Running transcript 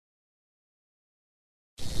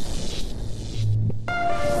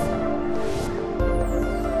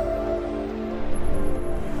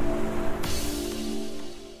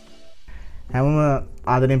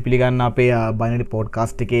ආදරෙන් පිළිගන්න අපේ බයිනරි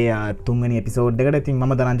පොඩ්කාස්ට් එකේ තුන්වෙනි එපිසෝඩ් එකට. ඉතින්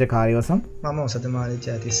මම ධනංජය කාර්යවසම්. මම සතමාලි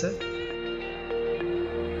ජාතිස්ස.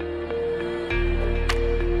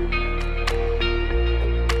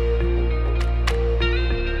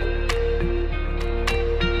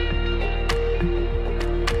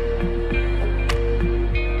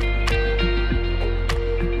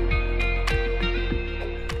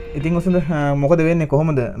 ඉතින් ඔසඳ මොකද වෙන්නේ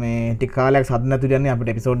කොහොමද මේ ටික කාලයක් සද්ද නැතු යන්නේ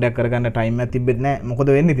අපිට එපිසෝඩ් එකක් කරගන්න ටයිම් එකක් තිබෙන්නේ නැහැ.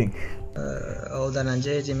 මොකද වෙන්නේ ඉතින්? ඔව්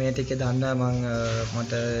ධනංජය ඉතින් මේ ටිකේ දන්නා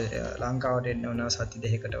මට ලංකාවට එන්න වුණා සති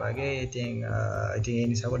දෙකකට වගේ. ඉතින් ඒ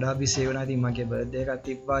නිසා ගොඩාක් බිසි වෙනවා. ඉතින් මගේ බර්ත්ඩේ එකක්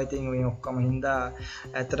තිබ්බා. ඉතින් මේ ඔක්කොම හින්දා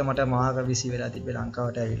ඇත්තට මට මාර බිසි වෙලා තිබ්බේ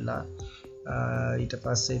ලංකාවට ඇවිල්ලා. ඊට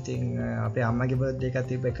පස්සේ ඉතින් අපේ අම්මගේ බර්ත්ඩේ එකක්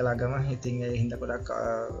තිබ්බ එක ළඟම. ඉතින් ඒ හින්දා ගොඩක්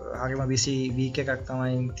හරිම බිසි වීක් එකක්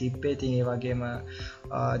තමයි තිබ්බේ. ඉතින් ඒ වගේම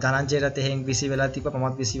ධනංජයටත් එහෙන් බිසි වෙලා තිබ්බා,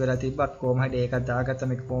 මමත් බිසි වෙලා තිබ්බත් කොහොම හරි ඒකත් දාගත්තා.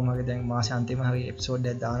 මේක කොහොම හරි දැන් මාසේ අන්තිම හරි එපිසෝඩ්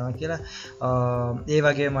එකක් දානවා කියලා. ඒ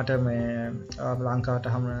වගේ මට මේ ලංකාවට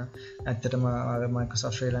හැම ඇත්තටම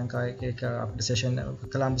Microsoft ශ්‍රී ලංකා එක අපිට සෙෂන්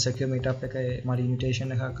කොළඹ secure meetup එකේ මට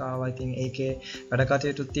ඉන්විටේෂන් එකක් ආවා. ඉතින් ඒකේ වැඩ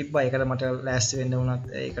කටයුතු තිබ්බා. ඒකට මට ලෑස්ති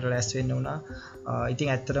වෙන්න වුණා.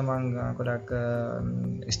 ඉතින් ඇත්තට මම ගොඩක්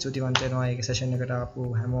ස්තුතිවන්ත වෙනවා ඒක සෙෂන් එකට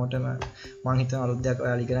ආපු හැමෝටම. මම හිතනවා අලුත් දෙයක්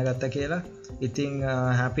ඔයාලා ඉගෙන ගත්තා කියලා. ඉතින්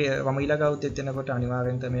හැපි මම ඊළඟ අවුරුද්දෙත් එනකොට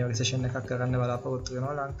අනිවාර්යෙන් මේ වගේ සෙෂන් එකක් කරන්න බලාපොරොත්තු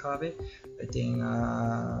වෙනවා ලංකාවේ. ඉතින්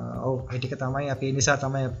ඔව් ඒ ටික තමයි අපි නිසා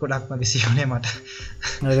තමයි ගොඩක්ම බිසි වුණේ මට.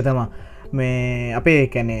 ඒක තමයි මේ අපේ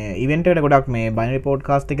කියන්නේ ඉවෙන්ට් එකට ගොඩක් මේ බයිනරි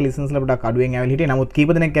පොඩ්කාස්ට් එකේ ලිසනර්ස්ලා ගොඩක් අඩුවෙන් ඇවිල්ලා හිටියේ. නමුත් කීප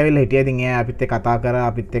දෙනෙක් ඇවිල්ලා හිටියා. ඉතින් එයා අපිත් එක්ක කතා කරා,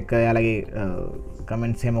 අපිත් එක්ක එයාලගේ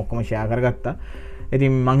කමෙන්ට්ස් එහෙම ඔක්කොම ෂෙයා කරගත්තා.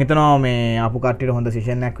 ඉතින් මං හිතනවා මේ ආපු කට්ටියට හොඳ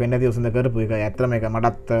සෙෂන් එකක් වෙන්න ඇති උසඳ කරපු එක. ඇත්තටම ඒක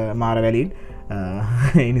මටත් මාර වැලිඩ්.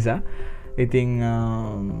 ඒ නිසා ඉතින්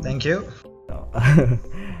thank you.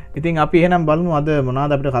 ඉතින් අපි එහෙනම් බලමු අද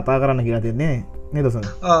මොනවද අපිට කතා කරන්න කියලා තියෙන්නේ නේද උසඳ?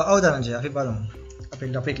 ඔව් ධනංජය අපි බලමු.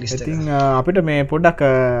 ඉතින් අපිට මේ පොඩ්ඩක්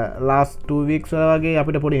ලාස්ට් 2 weeks වල වගේ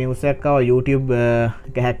අපිට පොඩි නිවුස් එකක් ආවා YouTube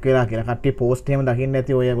එක හැක් වෙලා කියලා. කට්ටිය පෝස්ට් එහෙම දකින්න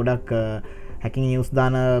ඇති. ඔය ගොඩක් හැකින් නිවුස්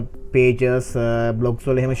දාන pages blogs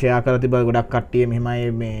වල එහෙම share කරලා තිබ්බා. ගොඩක් කට්ටිය මෙහෙමයි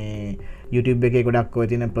මේ YouTube එකේ ගොඩක් ඔය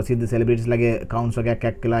තියෙන ප්‍රසිද්ධ celebrities ලගේ accounts වගේක්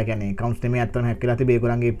හැක් වෙලා. කියන්නේ accounts නෙමෙයි අත්තම හැක් වෙලා තිබේ.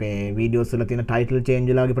 ඒගොල්ලන්ගේ videos වල තියෙන title change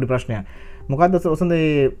වෙලා වගේ පොඩි ප්‍රශ්නයක්. මොකක්ද ඔසඳ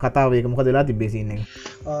මේ කතාව? ඒක මොකද වෙලා තිබ්බේ scene එක?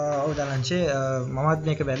 ඔව් ධනංජය මමත්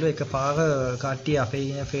මේක බැලුවා. එකපාර කට්ටිය අපේ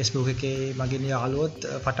ඉන්න Facebook එකේ මගේ යාළුවොත්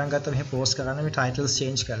පටන් ගත්තා මෙහෙ post කරන්න මේ titles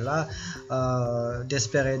change කරලා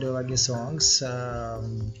Desperado වගේ songs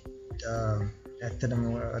ඇත්තටම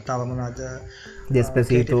තව මොනවද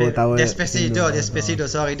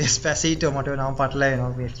Despacito මට නම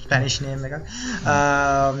පටලවෙනවා මේ ස්පැනිෂ් නේම් එක.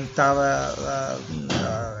 තව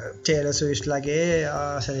Taylor Swift ලගේ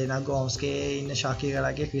Selena Gomez ගේ ඉන්න Shakira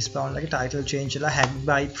ලගේ Chris Brown ලගේ title change වෙලා Hacked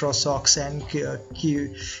by Pro Socks and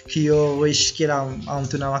Kyo Wish කියලා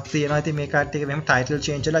අමුතුනමක් තියෙනවා. ඉතින් මේ කට්ටියක මෙහෙම title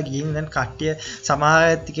change වෙලා ගිහින් දැන් කට්ටිය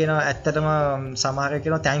සමහර කියනවා ඇත්තටම සමහර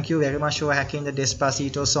කියනවා thank you very much for hacking the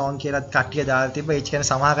Despacito song කියලා කට්ටිය දාලා තිබ්බා. ඒ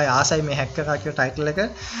කියන්නේ සමහර අය ආසයි මේ hack කරා කියලා title එක.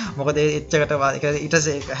 මොකද එච්චරට ඊට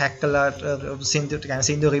පස්සේ hack කළා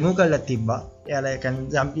සින්දු remove කරලා තිබ්බා. එයාලා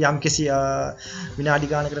කියන්නේ යම් කිසි විනාඩි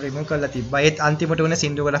ගානකට remove කරලා තිබ්බා. ඒත් අන්තිමට උනේ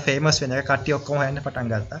සින්දු වල famous වෙන එක කට්ටිය ඔක්කොම හොයන්න පටන්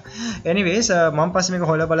ගත්තා. anyways මම පස්සේ මේක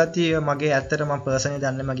හොයලා බලද්දි මගේ ඇත්තට මම personally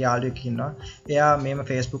දන්නේ මගේ යාළුවෙක් ඉන්නවා. එයා මේම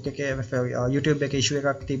Facebook එකේ YouTube එකේ issue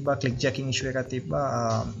එකක් තිබ්බා, click jacking issue එකක් තිබ්බා.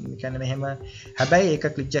 කියන්නේ මෙහෙම හැබැයි ඒක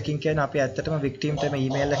click jacking කියන්නේ අපි ඇත්තටම victim ට මේ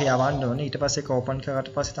email එක යවන්න ඕනේ. ඊට පස්සේ ඒක open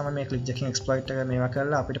කරාට පස්සේ තමයි මේ click jacking exploit එක මේවා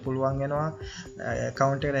කරලා අපිට පුළුවන් වෙනවා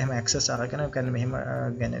account එකට එහෙම access අරගෙන කියන්නේ මෙහෙම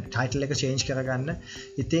කියන්නේ title එක change කරගන්න.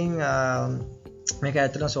 ඉතින් මේක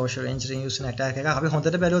ඇත්තටම social engineering use attack එකක්. අපි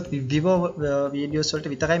හොඳට බැලුවොත් Vivo videos වලට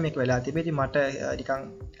විතරයි මේක වෙලා තිබෙන්නේ. ඉතින් මට නිකන්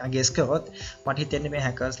guess කරොත් මට හිතෙන්නේ මේ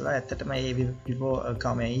hackers-ලා ඇත්තටම මේ Vivo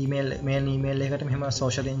mail email එකකට මෙහෙම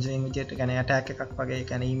social engineering විදියට කියන්නේ attack එකක් වගේ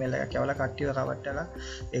කියන්නේ email එකක් යවලා කට්ටියව රවට්ටලා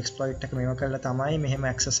exploit එක මේව කරලා තමයි මෙහෙම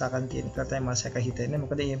access අරන් තියෙන කියලා තමයි මට සැක හිතෙන්නේ.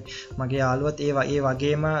 මොකද මගේ යාළුවත් ඒ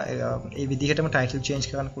වගේම ඒ විදිහටම title change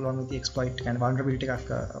කරන්න පුළුවන් විදිහ exploit කියන්නේ vulnerability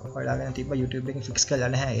එකක් හොයලාගෙන තිබ්බා. YouTube එකෙන් fix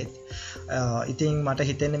කරලා නැහැ ඒත්. ඉතින් මට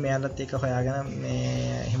හිතෙන්නේ මෙයාලත් ඒක හොයාගෙන මේ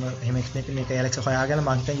එහෙම මේක Alex හොයාගෙන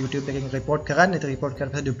මම හිතන්නේ YouTube එකෙන් report කරන්න. ඒක report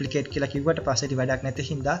කරලා duplicate කියලා කිව්වට පස්සේ ඉතින් වැඩක් නැති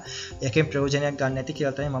හින්දා ඒකෙන් ප්‍රයෝජනයක් ගන්න නැති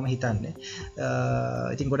කියලා තමයි මම හිතන්නේ.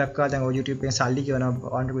 ඉතින් ගොඩක් අය දැන් YouTube එකෙන් සල්ලි ගෙවන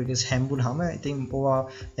vulnerabilities හැම්බුනහම ඉතින් ඕවා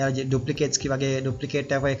එයා duplicates කි වගේ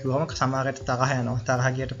duplicate එකක් කිව්වම සමහරකට තරහ යනවා. තරහ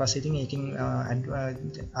ගියට පස්සේ ඉතින් ඒකෙන්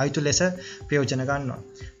අයිතු ලෙස ප්‍රයෝජන ගන්නවා.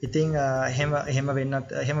 ඉතින් එහෙම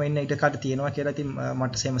වෙන්න ඉඩ කඩ තියෙනවා කියලා ඉතින්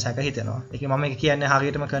මට සේම සැක හිතෙනවා. ඒක මම මම කියන්නේ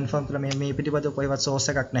හරියටම කන්ෆර්ම් කරලා මේ පිටිපද කොයිවත් සෝස්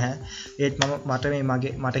එකක් නැහැ. ඒත්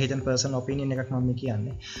මට හිතෙන පර්සනල් ඔපිනියන් එකක් මම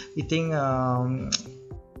කියන්නේ. ඉතින්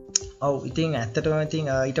ඉතින් ඇත්තටම ඉතින්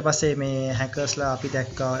ඊට පස්සේ මේ හැකර්ස්ලා අපි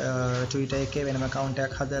දැක්කා Twitter එකේ වෙනම account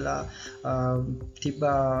එකක් හදලා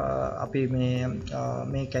තිබ්බා අපි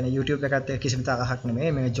මේ කියන්නේ YouTube එකත් කිසිම තරහක්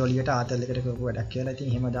නෙමෙයි මේ ජොලියට ආතල් එකට කරපු වැඩක් කියලා ඉතින්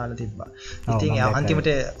එහෙම දාලා තිබ්බා. ඉතින්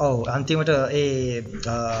අන්තිමට ඒ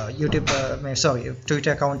YouTube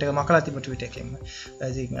Twitter account එක මකලා තිබ්බ Twitter එකෙන්.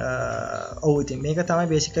 ඉතින් ඉතින් මේක තමයි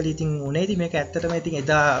basically ඉතින් උනේ. ඉතින් මේක ඇත්තටම ඉතින්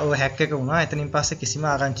එදා හැක් එක වුණා. එතනින් පස්සේ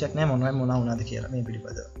කිසිම ආරංචියක් නැහැ මොනවා වුණාද කියලා මේ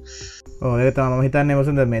පිළිපදව. ඒක තමයි හිතන්නේ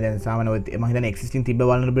මොසඳ මේ දැන් සාමාන්‍ය මම හිතන්නේ එක්සිස්ටිං තිබ්බ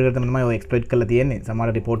වල්නරබිලිටි තමයි ඔය එක්ස්ප්ලොයිට් කරලා තියෙන්නේ.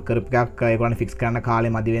 සමහර රිපෝට් කරපු එකක් ඒගොල්ලන් ෆික්ස් කරන්න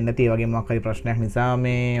කාලේ මදි වෙන්න නැති. ඒ වගේම මොකක් හරි ප්‍රශ්නයක් නිසා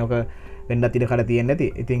මේ ඔක වෙන්නත් ඉඩ කඩ තියෙන්නේ නැති.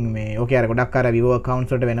 ඉතින් මේ ඕකේ අර ගොඩක් අර Vivo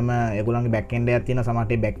accounts වලට වෙනම ඒගොල්ලන්ගේ back end එකක් තියෙනවා.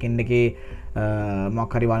 සමහරට ඒ back end එකේ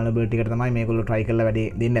මොකක් හරි වල්නරබිලිටි එකට තමයි මේගොල්ලෝ try කරලා වැඩි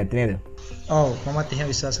දෙන්නේ නැත්තේ නේද? මමත්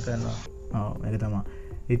එහෙම විශ්වාස කරනවා. ඒක තමයි.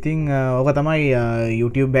 ඉතින් ඕක තමයි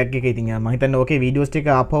YouTube බැක් එක. ඉතින් මම හිතන්නේ ඕකේ වීඩියෝස් ටික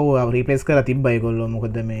ආපහු රීප්ලේස් කරලා තිබ්බා ඒගොල්ලෝ.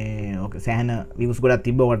 මොකද මේ ඕක සෑහෙන views ගොඩක්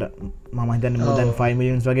තිබ්බ ඔකට. මම හිතන්නේ more than 5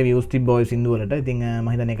 millions වගේ views තිබ්බා ඔය සින්දු වලට. ඉතින් මම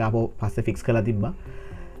හිතන්නේ ඒක ආපහු පස්සේ ෆික්ස් කරලා තිබ්බා.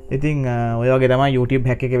 ඉතින් ඔය වගේ තමයි YouTube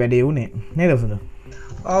හැක් එකේ වැඩේ උනේ නේද සුදු?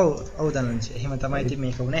 ඔව් දන්නංචි. එහෙම තමයි ඉතින්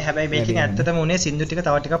මේක උනේ. හැබැයි මේකෙන් ඇත්තටම උනේ සින්දු ටික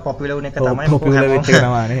තව ටිකක් පොපියුලර් වුණ එක තමයි. පොපියුලර් වෙච්ච එක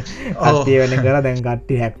තමයි. කට්ටිය වෙන කරලා දැන්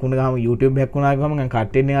කට්ටිය හැක් වුණ ගාම YouTube හැක් වුණා ගාම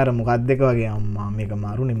කට්ටියනේ අර මොකක්ද එක වගේ අම්මා මේක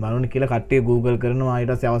මරුනේ කියලා කට්ටිය Google කරනවා.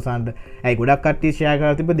 ඊට පස්සේ අවසානට ඇයි ගොඩක් කට්ටිය ෂෙයා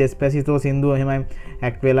කරලා තිබ්බ Despacito සින්දුව එහෙමයි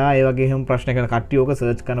හැක් වෙලා ඒ වගේ එහෙම ප්‍රශ්න කරන කට්ටිය ඕක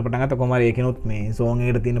සර්ච් කරන පටන් ගත්තා. කොහමද ඒකිනුත් මේ song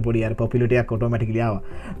එකට තියෙන පොඩි අර පොපියුලරිටි එකක් ඔටෝමැටිකලි ආවා.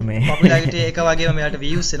 මේ පොපියුලරිටි එක වගේම මෙයාට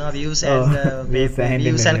views එනවා.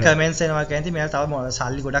 views and comments එනවා කියන්නේ මෙයාට තව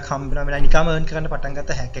සල්ලි ගොඩක් හම්බ වෙනවා. නිකම් earn කරන්න පටන්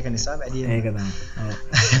ගත්ත හැක් එක නිසා වැඩි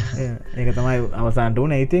ඒක තමයි අවසානට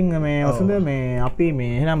උනේ. ඉතින් මේ ඔසඳ මේ අපි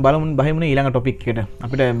මේ එහෙනම් බලමු බහිමුනේ ඊළඟ ටොපික් එකට.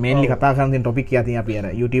 අපිට මේන්ලි කතා කරන්න තියෙන ටොපික් එක අපි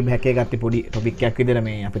අර YouTube හැක් එක ගත්තේ පොඩි ටොපික් එකක් විදිහට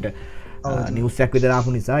මේ අපිට නිවුස් එකක් විදිහට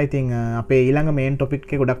ආපු නිසා. ඉතින් අපේ ඊළඟ මේන් ටොපික්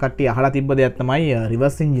එක ගොඩක් කට්ටිය අහලා තිබ්බ දෙයක් තමයි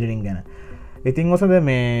රිවර්ස් එන්ජිනියරින් ගැන. ඉතින් ඔසඳ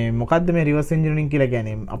මේ මොකද්ද මේ රිවර්ස් එන්ජිනියරින් කියලා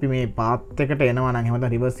කියන්නේ? අපි මේ පාත් එකට එනවා නම් එහෙම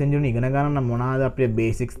නැත්නම් රිවර්ස් එන්ජිනියරින් ඉගෙන ගන්න නම් මොනවාද අපිට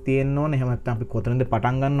බේසික්ස් තියෙන්න ඕනේ? එහෙම නැත්නම් අපි කොතනද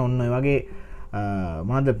පටන් ගන්න ඕන? ඔය වගේ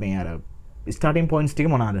මොනවද මේ අර ස්ටාර්ටින් පොයින්ට්ස්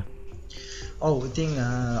ටික මොනවාද? ඉතින්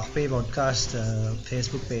අපේ පොඩ්කාස්ට්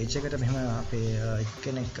Facebook page එකට මෙහෙම අපේ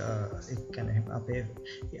එක්කෙනෙක් අපේ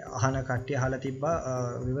අහන කට්ටිය අහලා තිබ්බා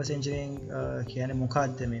රිවර්ස් එන්ජිනියරින් කියන්නේ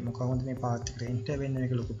මොකක්ද මේ කොහොමද මේ පාත් එකට එන්ටර් වෙන්නේ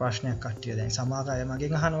මේක ලොකු ප්‍රශ්නයක් කට්ටිය දැන් සමහර අය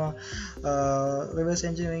මගෙන් අහනවා රිවර්ස්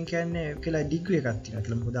එන්ජිනියරින් කියන්නේ කියලා ඩිග්‍රී එකක් තියෙනවා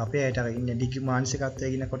කියලා. මොකද අපේ අයට අර ඉන්නේ ඩිග්‍රී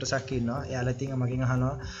මානසිකත්වයේ ඉන්න කොටසක් ඉන්නවා. එයාලා ඉතින් මගෙන්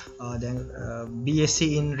අහනවා දැන්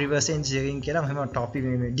BSc in reverse engineering කියලා මෙහෙම ටොපික්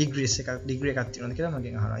මේ ඩිග්‍රී එකක් තියෙනවා කියලා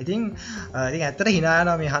මගෙන් අහනවා. ඉතින් ඇත්තට hina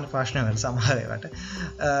යනවා මේ අහන ප්‍රශ්න වලට සමහර ඒවාට.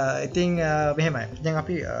 ඉතින් මෙහෙමයි. දැන්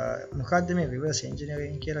අපි මොකද්ද මේ reverse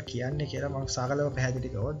engineering කියලා කියන්නේ කියලා මම සාකලව පැහැදිලි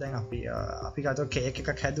කරොත් දැන් අපි ගත්තොත් කේක්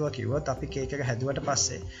එකක් හැදුවා කිව්වොත් අපි කේක් එක හැදුවට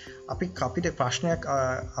පස්සේ අපිට ප්‍රශ්නයක්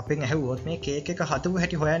අපෙන් ඇහුවොත් මේ කේක් එක හදපු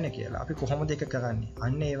හැටි හොයන්න කියලා. අපි කොහොමද ඒක කරන්නේ?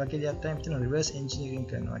 අන්න ඒ වගේ දෙයක් තමයි මෙතන reverse engineering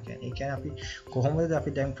කරනවා කියන්නේ. ඒ කියන්නේ අපි කොහොමද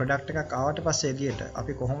අපි දැන් product එකක් ආවට පස්සේ එළියට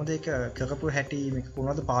අපි කොහොමද ඒක කරපු හැටි මේක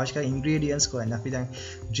කොහොමද පාවිච්චි කරලා ingredients කොහොමද අපි දැන්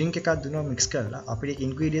drink එකක් දුන්නා mix කරලා අපිට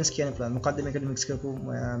ingredients කියන්න පුළුවන්. මොකද්ද මේකට mix කරපු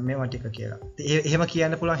මේවා ටික කියලා. එහෙම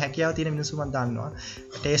කියන්න පුළුවන් හැකියාව තියෙන මිනිස්සු මම දන්නවා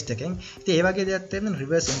taste එකෙන්. ඉතින් ඒ වගේ දෙයක් තමයි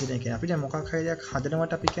reverse engineering කියන්නේ. අපිට මොකක් හරි දෙයක්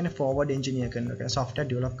හදනවට අපි කියන්නේ forward engineer කරනවා. කියන්නේ software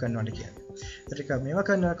develop කරනවාට කියන්නේ. ඒක මේවා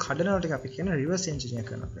කරන කඩනවට අපි කියන්නේ reverse engineer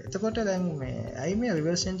කරනවා. එතකොට දැන් මේ ඇයි මේ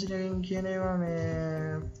reverse engineering කියන ඒවා මේ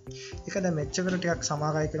ඒක දැන් මෙච්චර ටිකක්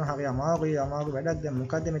සමාගය කරන හරි අමාරු වැඩක්. දැන්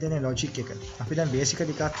මොකද්ද මෙතන logic එක? අපි දැන්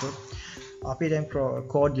basically ගත්තොත් අපි දැන්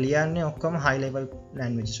කෝඩ් ලියන්නේ ඔක්කොම high level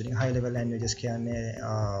languages වලින්. high level languages කියන්නේ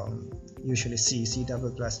usually C, C++,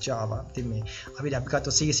 Java. ඉතින් මේ අපි ගත්තොත්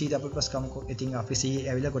C++ කමුකෝ. ඉතින් අපි C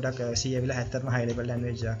ඇවිල්ලා ගොඩක් C ඇවිල්ලා ඇත්තටම high level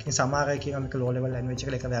language එකක්. ඉතින් සමහර අය කියනවා මේක low level language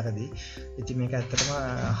එකකට එක වැරදි. ඉතින් මේක ඇත්තටම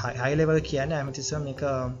high level කියන්නේ හැමතිස්සෙම මේක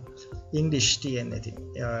English තියෙන්නේ. ඉතින්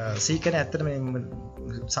C කියන්නේ ඇත්තටම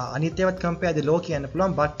අනිත් ඒවාත් compare the low කියන්න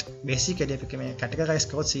පුළුවන්. but basically අපි මේ categorize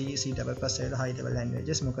කරොත් C++ වල high level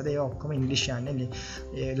languages. මොකද ඒවා ඔක්කොම English යන්නේ.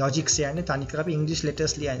 logics යන්නේ තනිකර අපි English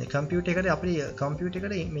letters ලියන්නේ. computer එකට අපි computer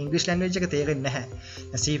එකට මේ English language එක තේරෙන්නේ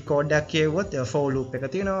නැහැ. C code එකක් කියවුවොත් for loop එක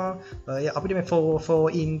තියෙනවා. අපිට මේ for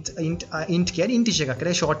int කියන්නේ integer එකක්.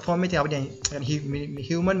 ඒක short form එකේ අපිට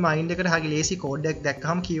human mind එකට හරිය ලේසි code එකක්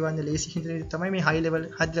දැක්කම කියවන්නේ ලේසි හින්දා තමයි මේ high level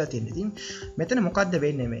හදලා තියෙන්නේ. ඉතින් මෙතන මොකද්ද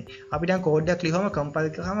වෙන්නේ මේ? අපි දැන් code එකක් ලියවම compile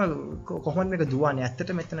කරාම කොහොමද මේක දුවන්නේ?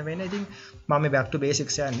 ඇත්තට මෙතන වෙන්නේ ඉතින් මම back to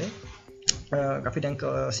basics යන්නේ. අපි දැන්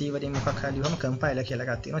C වලින් මොකක් හරි ලියුවම කම්පයිලර් කියලා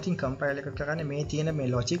එකක් තියෙනවා. ඉතින් කම්පයිලර් එක කරන්නේ මේ තියෙන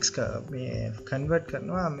මේ ලොජික්ස් මේ කන්වර්ට්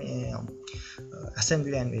කරනවා මේ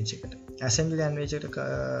assembly language එකට. assembly language එකට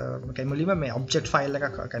මොකයි මුලින්ම මේ object file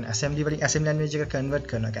එකක් කියන්නේ assembly වලින් assembly language එක කන්වර්ට්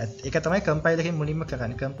කරනවා. ඒක තමයි කම්පයිලර් එකෙන් මුලින්ම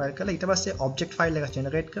කරන්නේ. කම්පයිල් කරලා ඊට පස්සේ object file එක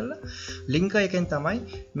generate කරලා linker එකෙන් තමයි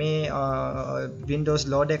මේ Windows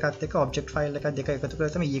loader එකත් එක්ක object file එක දෙක එකතු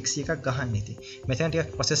කරලා තමයි exe එකක් ගහන්නේ. ඉතින් මෙතන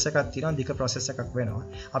ටිකක් process එකක් තියෙනවා. දිග process එකක් වෙනවා.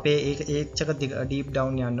 අපේ ඒක deep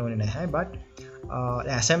down යන්න ඕනේ නැහැ. but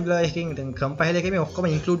assembler එකකින් දැන් compiler එකේ මේ ඔක්කොම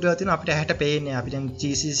include වෙලා තියෙනවා. අපිට ඇහැට පේන්නේ. අපි දැන්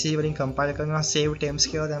GCC වලින් compile කරනවා save temps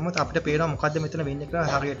කියලා දැම්මොත් අපිට පේනවා මොකද්ද මෙතන වෙන්නේ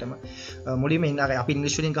කියලා හරියටම. මුලින්ම ඉන්න අර අපි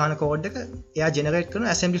english වලින් ගහන code එක එයා generate කරන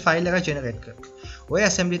assembly file එක generate කරනවා. ඔය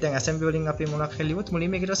assembly දැන් assembly වලින් අපි මොනවක් හරි ලියුවොත්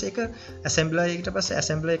මුලින්ම ඊට පස්සේ ඒක assembler එකකට පස්සේ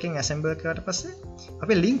assembler එකෙන් assemble කරාට පස්සේ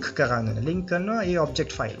අපි link කරන්න link කරනවා ඒ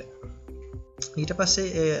object file එක. ඊට පස්සේ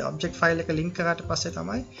ඒ object file එක link කරාට පස්සේ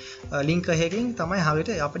තමයි link එකකින් තමයි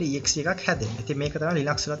හරියට අපිට exe එකක් හැදෙන්නේ. ඉතින් මේක තමයි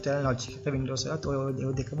Linux වලත් වෙන logic එක Windows වලත්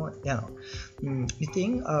ඔය දෙකම යනවා.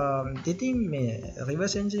 ඉතින් මේ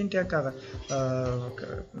reverse engineering එකක් අර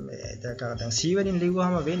දැන් C වලින්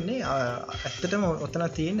ලියුවාම වෙන්නේ ඇත්තටම ඔතන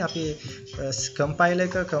තියෙන්නේ අපි compiler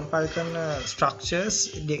එක compile කරන structures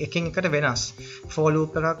එකින් එකට වෙනස්. for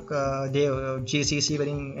loop එකක් GCC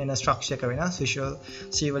වලින් එන structure එක වෙනස්. Visual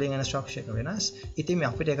C වලින් එන structure එක වෙනස්. ඉතින් මේ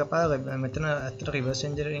අපිට එකපාර මෙතන ඇත්තට reverse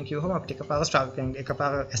engineering කියවම අපිට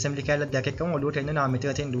එකපාර assembly කැලක් දැකෙකම ඔළුවට එන්නේ නා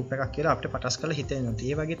මෙතන තියෙන loop එකක් කියලා අපිට පටස් කරලා හිතෙනවා.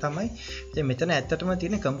 ඒ වගේ තමයි ඉතින් මෙතන ඇත්තටම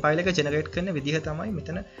තියෙන compiler එක generate කරන විදිහ තමයි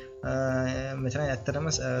මෙතන ඇත්තටම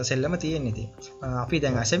සෙල්ලම තියෙන්නේ. ඉතින් අපි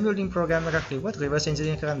දැන් assembly වලින් program එකක් ලියුවොත් reverse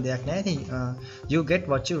engineering කරන්න දෙයක් නැහැ. ඉතින් you get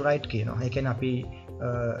what you write කියනවා. ඒ කියන්නේ අපි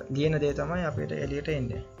ලියන දේ තමයි අපිට එළියට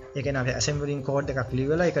එන්නේ. ඒ කියන්නේ අපි assembly වලින් code එකක්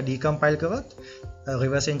ලියවලා ඒක decompile කරොත්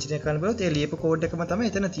reverse engineer කරන්න බලුවොත් ඒ ලියපු code එකම තමයි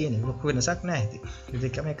එතන තියෙන්නේ. ලොකු වෙනසක් නැහැ ඉතින්. ඒ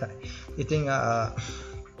දෙකම එකයි. ඉතින්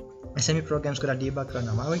assembly programs කරලා debug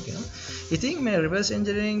කරනවා මාවයි කියනවා. ඉතින් මේ reverse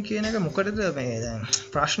engineering කියන එක මොකටද මේ දැන්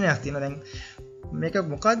ප්‍රශ්නයක් තියෙනවා. දැන් මේක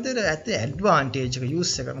මොකද්ද ඇත්තේ advantage එක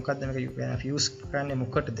use එක මොකද්ද මේක use කරන්නේ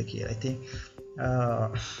මොකටද කියලා. ඉතින්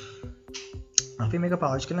අපි මේක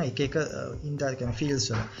පාවිච්චි කරන එක ඉන්ටර් fields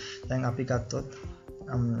වල. දැන් අපි ගත්තොත්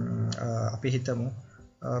අපි හිතමු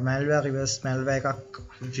malware reverse malware එකක්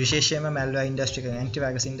විශේෂයෙන්ම malware industry එක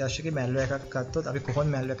antivirus industry එකේ malware එකක් ගත්තොත් අපි කොහොමද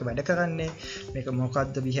malware එක වැඩ කරන්නේ මේක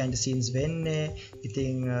මොකද්ද behind the scenes වෙන්නේ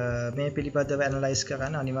ඉතින් මේ පිළිබඳව analyze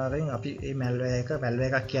කරන්න අනිවාර්යෙන් අපි මේ malware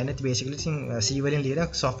එකක් කියන්නේ basically ඉතින් C වලින් ලියන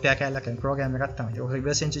software කැලක් program එකක් තමයි ඒක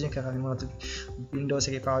reverse engineering කරන්නේ මොනවද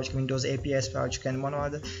Windows එකේ පාවිච්චි Windows APIs පාවිච්චි කරන්නේ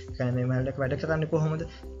මොනවද කියන්නේ මේ malware එක වැඩ කරන්නේ කොහොමද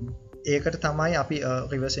ඒකට තමයි අපි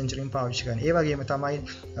reverse engineering පාවිච්චි කරන්නේ ඒ වගේම තමයි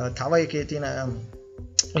තව එකේ තියෙන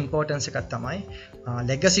importance එකක් තමයි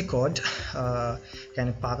legacy code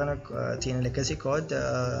කියන්නේ පාගන තියෙන legacy code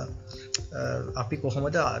අපි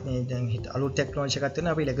කොහොමද මේ දැන් අලුත් technology එකක්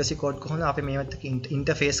තියෙනවා අපි legacy code කොහොමද අපි මේවත්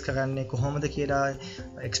interface කරන්නේ කොහොමද කියලා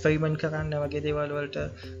experiment කරන්න වගේ දේවල් වලට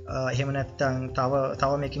එහෙම නැත්නම්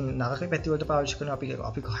තව මේකෙන් නරක පැති වලට පාවිච්චි කරනවා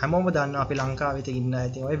අපි හැමෝම දන්නවා අපි ලංකාවේ ඉන්න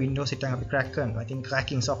ඉතින් ඔය Windows එකෙන් අපි crack කරනවා ඉතින්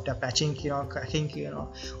cracking software patching කියනවා cracking කියනවා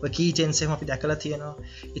ඔය keychains එහෙම අපි දැකලා තියෙනවා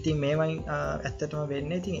ඉතින් මේවයින් ඇත්තටම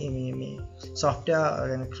වෙන්නේ ඉතින්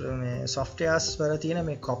මේ softwares වල තියෙන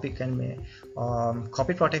මේ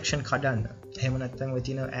copy protection කඩන්න එහෙම නැත්නම් ඔය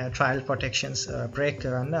තියෙන trial protections break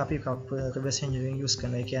කරන්න අපි reverse engineering use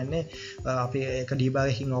කරනවා. ඒ කියන්නේ අපි ඒක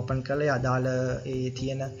debugging open කරලා අදාළ ඒ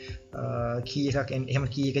තියෙන key එකක් එහෙම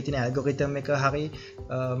key එකේ තියෙන algorithm එක හරි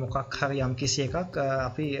මොකක් හරි යම් කිසි එකක්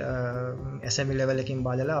අපි assembly level එකකින්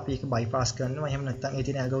බලලා අපි ඒක bypass කරනවා. එහෙම නැත්නම් ඒ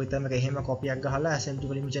තියෙන algorithm එක එහෙම copy එකක් ගහලා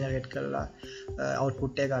assembly වලින් generate කරලා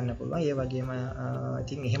output එක ගන්න පුළුවන්. ඒ වගේම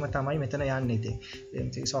ඉතින් එහෙම තමයි මෙතන යන්නේ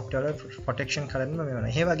ඉතින් software protection කරන්න මේවන.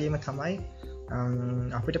 ඒ වගේම තමයි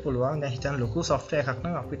අපිට පුළුවන් දැන් හිතන්න ලොකු software එකක්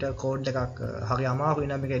නම් අපිට code එකක් හරි අමාරුයි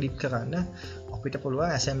නම් මේක edit කරන්න අපිට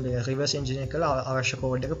පුළුවන් assembly reverse engineer කරලා අවශ්‍ය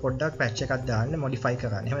code එක පොඩ්ඩක් patch එකක් දාන්න modify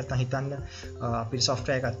කරන්න. එහෙම නැත්නම් හිතන්න අපිට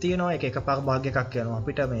software එකක් තියෙනවා ඒක එකපාර bug එකක් යනවා.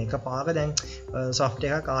 අපිට මේ එකපාර දැන්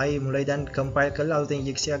software එකක් ආයි මුලින් දැන් compile කරලා අලුතෙන්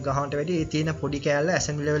exe එකක් ගහන්නට වැඩි ඒ තියෙන පොඩි කෑල්ල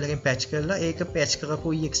assembly level එකෙන් patch කරලා ඒක patch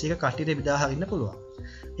කරපු exe එක කට්ටියට බෙදා හරින්න පුළුවන්.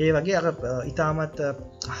 ඒ වගේ අර ඉතාමත්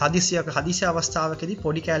හදිසි අවස්ථාවකදී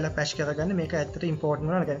පොඩි කැලක් පැච් කරගන්න මේක ඇත්තට ඉම්පෝර්ටන්ට්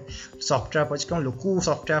වෙනවා. يعني software project එකම ලොකු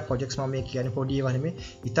software projects මම මේ කියන්නේ පොඩි ඒවා නෙමෙයි.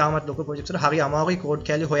 ඉතාමත් ලොකු projects වල හරි අමාරුයි code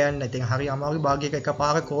කැලේ හොයන්න. ඉතින් හරි අමාරුයි භාග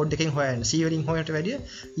එකපාර code එකෙන් හොයන්න. C වලින් හොයනට වැඩිය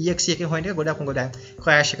exe එකෙන් හොයන එක ගොඩක් මොකද දැන්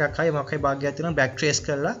crash එකක් හරි මොකක් හරි භාගයක් තියෙනවා back trace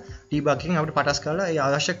කරලා debugging අපිට පටස් කරලා ඒ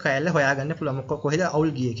අවශ්‍ය කැලේ හොයාගන්න පුළුවන්. කොහෙද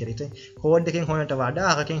අවුල් ගියේ කියලා. ඉතින් code එකෙන් හොයනට වඩා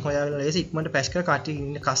අරකින් හොයාගෙන ලේසි ඉක්මනට patch කර කට්ටිය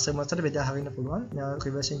ඉන්න customers වලට බෙදා හරින්න පුළුවන්.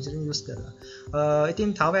 reverse engineering use කරලා.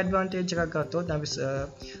 ඉතින් තව advantage එකක් ගත්තොත් අපි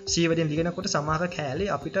C වලින් ලියනකොට සමහර කෑලි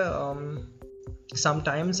අපිට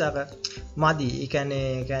sometimes මදි. ඒ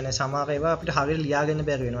කියන්නේ සමහර ඒවා අපිට හරියට ලියාගන්න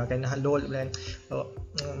බැරි වෙනවා. ඒ කියන්නේ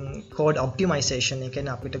code optimization එක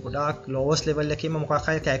කියන්නේ අපිට ගොඩාක් lowest level එකේම මොකක්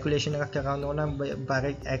හරි calculation එකක් කරන්න ඕන නම්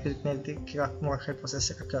arithmetic එකක් මොකක් හරි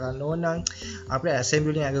process එකක් කරන්න ඕන නම් අපිට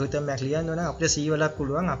assembly algorithm එකක් ලියන්න ඕන නම් අපිට C වලක්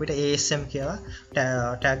පුළුවන් අපිට ASM කියලා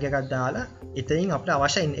tag එකක් දාලා එතනින් අපිට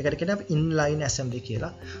අවශ්‍ය එකට කියන inline assembly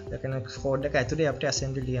කියලා. ඒ කියන්නේ code එක ඇතුලේ අපිට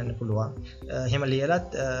assembly ලියන්න පුළුවන්. එහෙම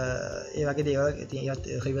ලියලත් ඒ වගේ දේවල් ඉතින්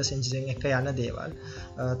reverse engineering එක යන දේවල්.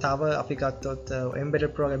 තව අපි ගත්තොත්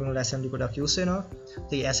embedded programming වල assembly ගොඩක් use වෙනවා.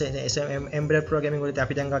 ඉතින් embedded programming වලදී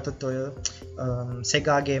අපි දැන් ගත්තොත් ඔය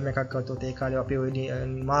Sega game එකක් ගත්තොත් ඒ කාලේ අපි ඔය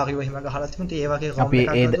Mario එහෙම ගහලා තිබුණා. ඒ වගේ ROM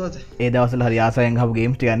එකක් ගත්තොත් ඒ දවස්වල හරි ආසයෙන් ගහපු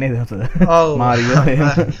games ටික යන්නේ දවස්වල. ඔව්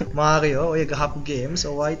Mario ඔය ගහපු games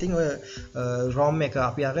ඔය I think ඔය ROM එක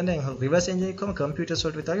අපි අරගෙන reverse engineering කරන computers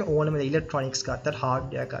වලට විතරයි ඕනම electronics ගත්තත්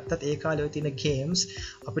hardware ගත්තත් ඒ කාලේ ඔය තියෙන games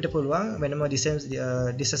අපිට පුළුවන් වෙනම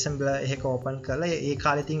disassembler එකක open කරලා ඒ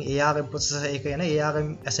කාලේ තියෙන ARM processor එක යන ARM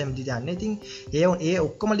assembly දාන්න. ඉතින් ඒ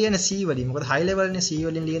ඔක්කොම ලියන C වලින්. මොකද high level නේ C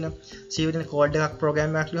වලින් ලියන C වලින් code එකක්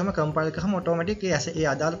program එකක් ලියවම compile කරාම automatic ඒ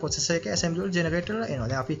අදාළ processor එකේ assembly වල generate වෙලා එනවා.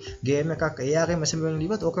 දැන් අපි game එකක් ARM assembly වලින්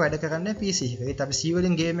ලියුවොත් ඕක වැඩ කරන්නේ PC එකේ. ඒත් අපි C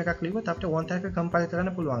වලින් game එකක් ලියුවොත් අපිට ඕන තරම් compile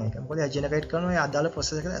කරන්න පුළුවන් එක. මොකද ඒ generate කරනවා ඒ අදාළ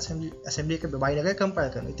processor එකේ assembly එක binary එක compile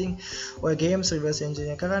කරනවා. ඉතින් ඔය games reverse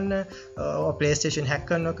engineering කරන්න PlayStation hack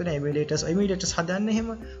කරනවා කියන emulators හදන්න එහෙම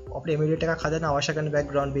අපිට emulator එකක් හදන්න අවශ්‍ය කරන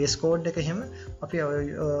background base code එක එහෙම අපි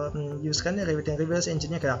use කරන්නේ reverse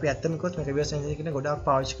engineering කරලා. අපි ඇත්තම කිව්වොත් මේ reverse engineering කියන ගොඩාක්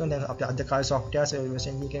පාවිච්චි කරන දැන් අපි අද කාලේ softwares reverse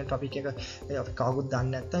engineering කියන topic එක අපි කවුරුත්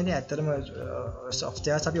දන්නේ නැත්නම් ඉතින් ඇත්තටම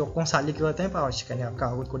softwares අපි ඔක්කොම සල්ලි කියලා තමයි පාවිච්චි කරන්නේ.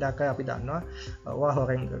 කවුරුත් ගොඩක් අය අපි දන්නවා. ඔයා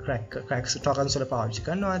හොරෙන් cracks torrents වල පාවිච්චි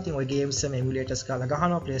කරනවා. ඉතින් ওই games එකම emulators කරලා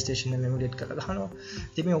ගහනවා. PlayStation එකම emulate කරලා ගහනවා.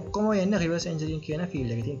 ඉතින් මේ ඔක්කොම එන්නේ reverse engineering කියන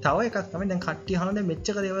field එකේ. ඉතින් තව එකක් තමයි දැන් කට්ටිය අහනවා දැන්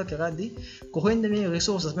මෙච්චර දේවල් කරද්දි කොහෙන්ද මේ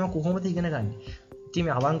resources මේවා කොහොමද ඉගෙන ගන්නේ? ඉතින්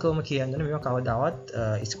මේ අවංකවම කියන්න ඕනේ මේවා කවදාවත්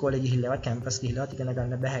ඉස්කෝලේ ගිහිල්ලාවත් කැම්පස් ගිහිල්ලාවත් ඉගෙන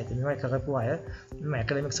ගන්න බෑ. ඉතින් මේවා කරපු අය මේ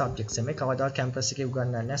academic subjects මේ කවදාවත් කැම්පස් එකේ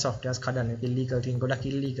උගන්වන්නේ නැහැ. softwares කඩන්නේ illegal thing ගොඩක්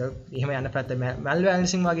illegal. එහෙම යන පැත්ත malware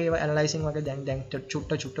analyzing වගේ ඒවා analyzing වගේ දැන්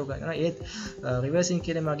චුට්ට උගන්වනවා. ඒත් reversing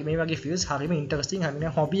කියන මේ වගේ fields හරිම interesting. හරිම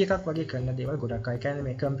hobby එකක් වගේ කරන දේවල් ගොඩක් අය කියන්නේ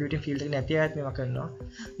මේ computing field එකේ නැති අයත් මේවා කරනවා.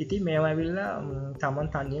 ඉතින් මේවා ඇවිල්ලා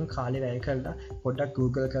තමන් තනියෙන් කාලේ වැය කරලා පොඩ්ඩක්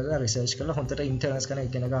Google කරලා research කරලා හොඳට internals කරන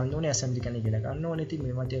ඉගෙන ගන්න ඕනේ. assembly කරන ඉගෙන ගන්න ඕනේ. ඉතින්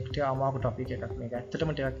මේවා ටික අමාරු topic එකක් මේක.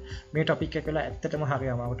 ඇත්තටම ටිකක් මේ topic එක වල ඇත්තටම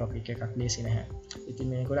හරි අමාරු topic එකක් ලේසි නැහැ.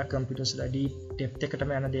 ඉතින් මේ ගොඩක් computers වල deep depth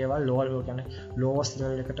එකටම යන දේවල් lowest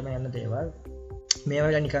level එකටම යන දේවල්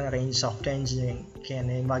මේවා නිකන් range software engineering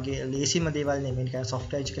කියන්නේ වගේ ලේසිම දේවල් නෙමෙයි. නිකන්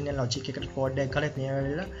software engineering logic එකට code එකක් කරලා මේවා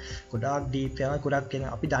වෙලා ගොඩාක් deep යනවා. ගොඩක් කියන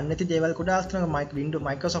අපි දන්නේ නැති දේවල් ගොඩාක් තියෙනවා.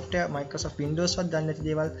 Microsoft Windows වත් දන්නේ නැති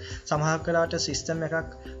දේවල් සමහර කාලවට system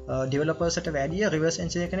එකක් developers ට වැඩිය reverse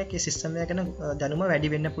engineering කෙනෙක් ඒ system එක ගැන දැනුම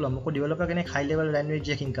වැඩි වෙන්න පුළුවන්. මොකද developer කෙනෙක් high level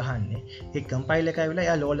language එකකින් ගහන්නේ. ඒ compile එක ඇවිල්ලා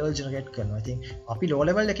එයා low level generate කරනවා. ඉතින් අපි low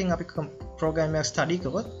level එකකින් අපි program එක study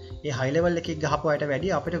කරොත් ඒ high level එකේ ගහපු අයට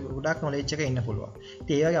වැඩිය අපිට ගොඩක් knowledge එක ඉන්න පුළුවන්.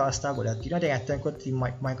 ඉතින් ඒ වගේ අවස්ථා ගොඩක් තියෙනවා. දැන් ඇත්තටම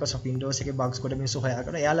කිව්වොත් Microsoft Windows එකේ bugs ගොඩ මිනිස්සු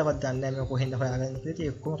හොයාගන්න. එයාලවත් දන්නේ නැහැ මේක කොහෙන්ද හොයාගන්නේ කියලා.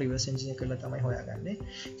 ඉතින් ඔක්කොම reverse engineering කරලා තමයි හොයාගන්නේ.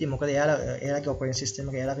 ඉතින් මොකද එයාලගේ operating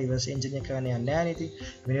system එක එයාලා reverse engineering කරන්න යන්නේ නැහැ නේ. ඉතින්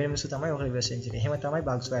වෙන මිනිස්සු තමයි reverse engineering. එහෙම තමයි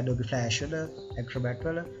bugs වල Adobe Flash වල Acrobat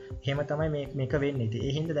වල එහෙම තමයි මේක වෙන්නේ. ඉතින්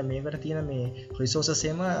ඒ හින්දා දැන් මේකට තියෙන මේ resources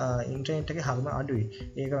එහෙම internet එකේ හරිම අඩුයි.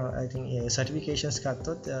 ඒක I think certifications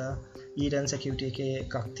ගත්තොත් Eden security එකේ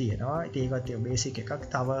එකක් තියෙනවා. ඉතින් ඒකත් basic එකක්.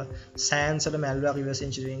 තව SANS වල malware reverse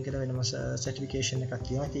engineering කියලා වෙනම certification එකක්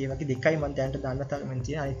තියෙනවා. ඉතින් ඒ වගේ දෙකයි මම දැනට දන්න තරමින්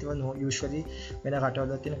තියෙන. අනිත් ඒවා usually වෙන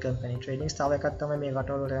රටවල තියෙන company trainings. තව එකක් තමයි මේ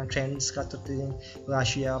රටවල වල trends ගත්තොත් ඉතින්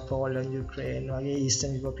Russia, Poland, Ukraine වගේ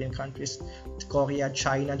Eastern European countries, Korea,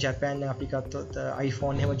 China, Japan අපි ගත්තොත්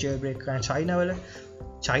iPhone එහෙම jailbreak කරන China වල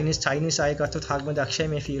Chinese අය ගත්තොත් හරිම දක්ෂයි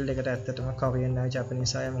මේ field එකට. ඇත්තටම Korean අය,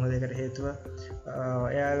 Japanese අය මොකද ඒකට හේතුව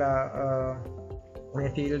එයාලා මේ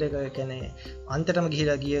field එක කියන්නේ අන්තිමටම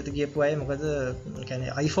ගිහිලා ගියපු අය මොකද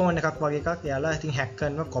කියන්නේ iPhone එකක් වගේ එකක් එයාලා ඉතින් hack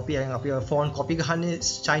කරනවා copy එකෙන් අපි phone copy ගහන්නේ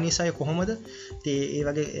Chinese අය කොහොමද? ඉතින් ඒ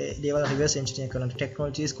වගේ දේවල් reverse engineering කරන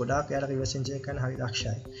technologies ගොඩාක් එයාලා reverse engineering කරන හරි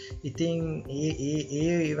දක්ෂයි. ඉතින්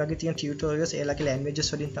ඒ වගේ තියෙන tutorials එයාලගේ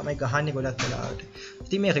languages වලින් තමයි ගහන්නේ ගොඩක් වෙලාවට.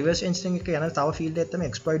 ඉතින් මේ reverse engineering එක යන තව field එකක් තමයි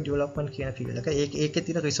exploit development කියන field එක. ඒකේ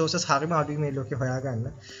තියෙන resources හරිම අඩුයි මේ ලෝකේ හොයාගන්න.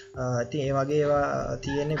 ඉතින් ඒ වගේ ඒවා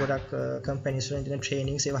තියෙන්නේ ගොඩක් companies වලින් තියෙන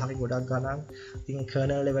ට්‍රේනින්ග්ස් ඒවා හරි ගොඩක් ගණන්. ඉතින්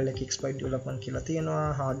කර්නල් ලෙවල් එකේ එක්ස්ප්ලොයිට් ඩෙවලොප්මන්ට් කියලා තියෙනවා,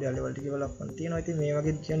 හાર્ඩ්වෙයාර් ලෙවල් එකේ ඩෙවලොප්මන්ට් තියෙනවා. ඉතින් මේ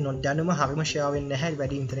වගේ කියන දැනුම හරිම ෂෙයා වෙන්නේ නැහැ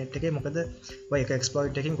වැඩි ඉන්ටර්නෙට් එකේ. මොකද ඔය එක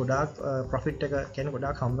එක්ස්ප්ලොයිට් එකකින් ගොඩාක් ප්‍රොෆිට් එක කියන්නේ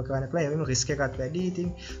ගොඩාක් හම්බ කරන්න පුළුවන්. ඒ වගේම රිස්ක් එකත් වැඩි. ඉතින්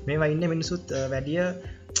මේවා ඉන්නේ මිනිසුත් වැඩිය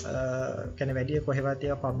කියන්නේ වැඩිය කොහෙවත්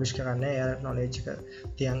ඒවා පබ්ලිෂ් කරන්නේ නැහැ. එයා නොලෙජ් එක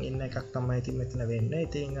තියන් ඉන්න එකක් තමයි ඉතින් මෙතන වෙන්නේ.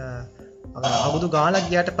 ඉතින් අවුරුදු ගානක්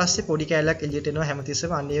ගියාට පස්සේ පොඩි කැලලක් එළියට එනවා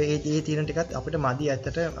හැමතිස්සෙම. අන්නේ ඒ තියෙන ටිකත් අපිට මදි.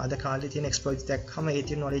 ඇත්තට අද කාලේ තියෙන එක්ස්ප්ලොයිට්ස් දැක්කම ඒ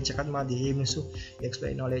තියෙන නොලෙජ් එකත් මදි. ඒ මිනිස්සු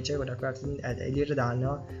එක්ස්ප්ලොයිට් නොලෙජ් එක ගොඩක් එළියට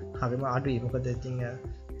දානවා. හරිම අඩුයි. මොකද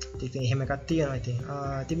ඉතින් එහෙම එකක් තියෙනවා.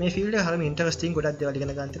 ඉතින් මේ ෆීල්ඩ් එක හරිම ඉන්ටරෙස්ටිං ගොඩක් දේවල්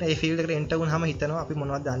ඉගෙන ගන්න තියෙනවා. ඒ ෆීල්ඩ් එකට එන්ටර් වුණාම හිතනවා අපි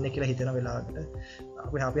මොනවද දන්නේ කියලා හිතන වෙලාවකට.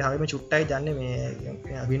 අපි හරිම චුට්ටයි දන්නේ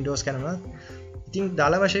මේ Windows කරනවා. ඉතින්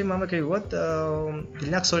දාලා වශයෙන් මම කිව්වොත්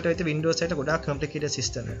Linux වලට විතර Windows වලට ගොඩාක් complicated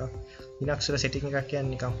system එකක්. Linux වල setting එකක්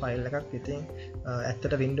කියන්නේ නිකන් ෆයිල් එකක්. ඉතින්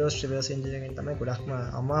ඇත්තට Windows reverse engineering එකෙන් තමයි ගොඩක්ම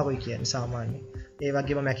අමාරුයි කියන්නේ සාමාන්‍යයෙන්. ඒ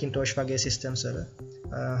වගේම Macintosh වගේ systems වල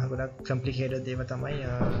ගොඩක් complicated දේවල් තමයි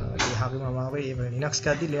ඒ හරිම අමාරුයි. ඒ Linux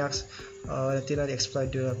ගද්දි Linux තියෙන exploit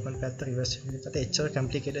development පැත්ත reverse engineering පැත්ත එච්චර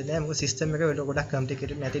complicated නෑ. මොකද system එක ගොඩක්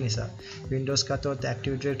complicated නැති නිසා. Windows ගත්තොත්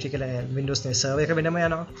Active Directory කියලා Windows නේ server එක වෙනම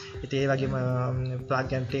යනවා. ඉතින් ඒ වගේම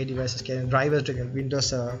plug and play devices කියන්නේ drivers ටික Windows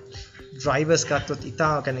drivers ගත්තොත්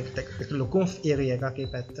ඉතා කෙනෙක් ලොකුම area එකක් ඒ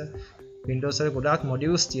පැත්ත. Windows වල ගොඩාක්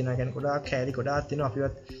modules තියෙනවා. කියන්නේ ගොඩාක් කැලි ගොඩාක් තියෙනවා.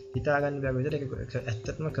 අපිවත් හිතා ගන්න බැහැ විදිහට ඒක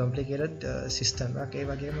ඇත්තටම complicated system එකක්. ඒ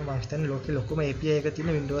වගේම මම හිතන්නේ ලෝකේ ලොකුම API එක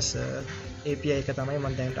තියෙන Windows API එක තමයි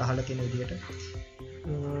මම දැනට අහලා තියෙන විදිහට.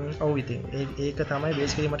 ඔව් ඉතින් ඒක තමයි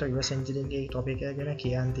basically මට reverse engineering ගේ topic එක ගැන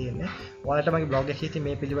කියන්න තියෙන්නේ. ඔයාලට මගේ blog එකේ ඉතින්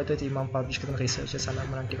මේ පිළිබඳව ඉතින් මම publish කරන researches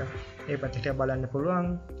අනම්මනම් ටික ඒ පැත්තට බලන්න පුළුවන්.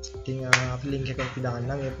 ඉතින් අපි link එක අපි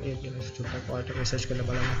දාන්නම් ඒ චුට්ටක් ඔයාලට research කරලා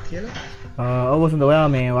බලන්න කියලා. ඔව් වසන්ත ඔයා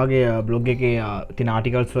මේ වගේ blog එකේ තියෙන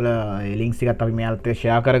articles වල links ටිකත් අපි මෙයාලට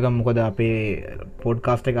share කරගමු. මොකද අපේ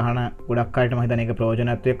podcast එක අහන ගොඩක් අයට මම හිතන්නේ ඒක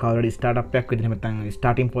ප්‍රයෝජනවත් වෙයි. කවුරුහරි startup එකක් විදිහට නැත්නම්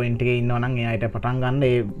starting point එකේ ඉන්නවා නම් එයාට පටන් ගන්න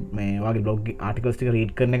මේ වගේ blog articles ටික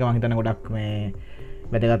රීඩ් කරන එක මම හිතන්නේ ගොඩක් මේ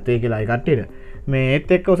වැදගත් වෙයි කියලා ඒ කට්ටියට. මේ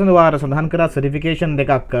ඒත් එක්ක ඔසඳ වාර සඳහන් කරා සර්ටිෆිකේෂන්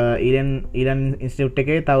දෙකක් ඊලන් ඉන්ස්ටිටියුට්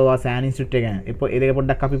එකේ තව සෑන් ඉන්ස්ටිටියුට් එකේ. ඒ දෙක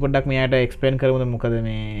පොඩ්ඩක් අපි පොඩ්ඩක් මෙයාට එක්ස්ප්ලেইন කරමුද මොකද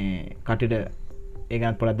මේ කට්ටියට ඒ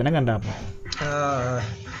ගැන පොඩ්ඩක් දැනගන්න අපු.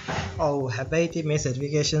 ඔව් හැබැයි ඉතින් මේ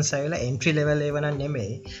සර්ටිෆිකේෂන්ස් අයලා එන්ට්‍රි ලෙවල් ඒවා නම්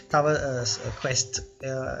නෙමෙයි. තව ක්වෙස්ට්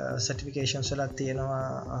සර්ටිෆිකේෂන්ස් වල තියෙනවා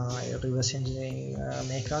රිවර්ස් එන්ජිනියරින්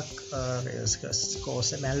මේකක් කෝස්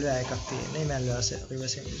මැල්වෙයාර් එකක් තියෙනවා. මැල්වෙයාර්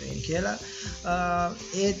රිවර්ස් එන්ජිනියරින් කියලා.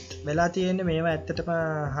 ඒත් වෙලා තියෙන්නේ මේවා ඇත්තටම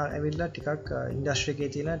ඇවිල්ලා ටිකක් ඉන්ඩස්ට්‍රි එකේ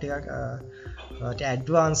තියෙන ටිකක්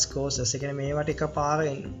ඇඩ්වාන්ස් කෝසස්. ඒ කියන්නේ මේවට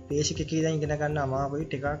එකපාරෙන් බේසික් එකේ ඉඳන් ඉගෙන ගන්න අමාරුයි.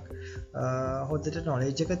 ටිකක් හොද්දට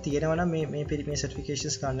නොලෙජ් එක තියෙනවා නම් මේ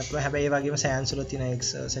සර්ටිෆිකේෂන්ස් ගන්න පුළුවන්. හැබැයි ඒ වගේම සයන්ස් වල තියෙන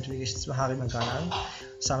සර්ටිෆිකේෂන්ස් හරියම ගණන්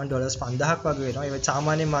 $7.50ක් වගේ වෙනවා. ඒක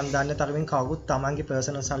සාමාන්‍යයෙන් මම දන්න තරමින් කවුරුත් තමන්ගේ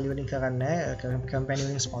පර්සනල් සල්ලි වලින් කරන්නේ නැහැ. කම්පැනි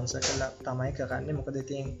වලින් ස්පොන්සර් කරලා තමයි කරන්නේ. මොකද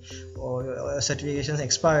ඉතින් සර්ටිෆිකේෂන්ස්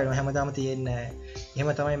එක්ස්පයර් වෙනවා. හැමදාම තියෙන්නේ නැහැ.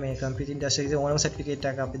 එහෙම තමයි මේ කම්පියුටර් ඉන්ඩස්ට්‍රි එකේ ඕනම සර්ටිෆිකේට්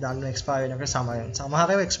එකක් අපි දන්න එක්ස්පයර් වෙනකොට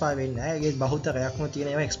සමහර ඒවා එක්ස්පයර් වෙන්නේ නැහැ. ඒකේ බහුතරයක්ම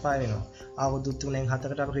තියෙන ඒවා එක්ස්පයර් වෙනවා. අවුරුදු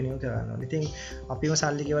 3-4කට අපි රිනිව් කරන්න ඕනේ. ඉතින් අපිම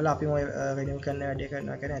සල්ලි ගෙවලා අපිම රිනිව් කරන වැඩේ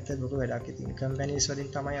කරනවා කියන්නේ ඇත්ත දුක වැඩක්. ඉතින් කම්පැනිස් වලින්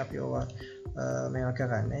තමයි අපි ඕවා මේවා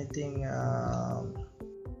කරන්නේ. ඉතින්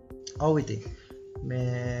ඔව් ඉතින්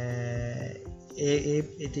මේ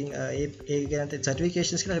ඉතින් ඒ ගැන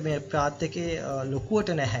සර්ටිෆිකේෂන්ස් කියලා මේ පාත් එකේ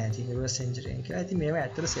ලොකුවට නැහැ. ඉතින් රිවර්ස් එන්ජිනියරින් කියලා. ඉතින් මේවා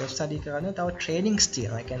ඇත්තට self study කරන්න තව ට්‍රේනින්ග්ස්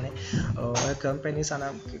තියෙනවා. ඒ කියන්නේ ඔය කම්පැනිස්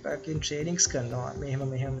අනකින් ට්‍රේනින්ග්ස් කරනවා.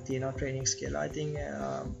 මෙහෙම තියෙනවා ට්‍රේනින්ග්ස් කියලා. ඉතින්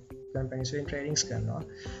කම්පැනිස් වලින් ට්‍රේනින්ග්ස් කරනවා.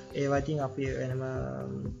 ඒවා ඉතින් අපි වෙනම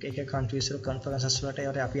එක කන්ට්‍රීස් වල කන්ෆරන්සස් වලට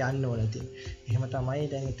ඒවට අපි යන්න ඕනේ. ඉතින් එහෙම තමයි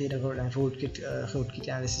දැන් තියෙන රූට් කිට්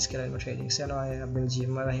ඇනලිසිස් කරන ට්‍රේනින්ග්ස් යනවා.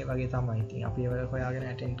 බෙල්ජියම් වල ඒ වගේ තමයි. ඉතින් අපි ඒවල හොයාගෙන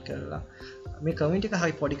ඇටෙන්ඩ් කරලා මේ කමියුනිටි එක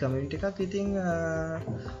හරි පොඩි කමියුනිටි එකක්. ඉතින්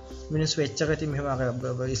මිනිස්සු වෙච්ච එක ඉතින් මෙහෙම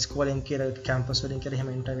අර ඉස්කෝලෙන් කියලා කැම්පස් වලින් කියලා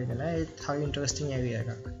එහෙම එන්ටර් වෙන්නේ නැහැ. ඒත් හරි ඉන්ටරෙස්ටිං ඒරියා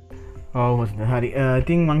එකක්. ඔව් හරි.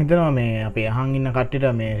 ඉතින් මම හිතනවා මේ අපේ අහන් ඉන්න කට්ටියට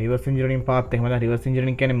මේ රිවර්ස් එන්ජිනියරින් පාත් එහෙම නැත්නම් රිවර්ස්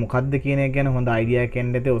එන්ජිනියරින් කියන්නේ මොකක්ද කියන එක ගැන හොඳ අයිඩියා එකක්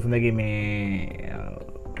එන්න ඇති ඔසඳගේ මේ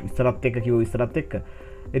ඉස්සරත් එක්ක කිව්ව ඉස්සරත් එක්ක.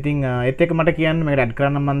 ඉතින් ඒත් එක්ක මට කියන්න මේකට ඇඩ්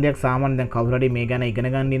කරන්න මම දෙයක් සාමාන්‍යයෙන් දැන් කවුරු හරි මේ ගැන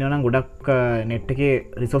ඉගෙන ගන්න ඉන්නවා නම් ගොඩක් net එකේ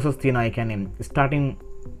resources තියෙනවා. ඒ කියන්නේ starting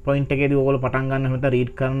point එකේදී ඔයගොල්ලෝ පටන් ගන්න හැම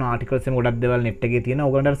රීඩ් කරන ආටිකල්ස් එම ගොඩක් දේවල් net එකේ තියෙනවා.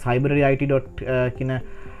 ඔයගොල්ලන්ට cyberit.com කියන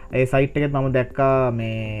ඒ සයිට් එකෙත් මම දැක්කා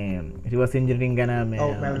මේ රිවර්ස් එන්ජිනියරින් ගැන මේ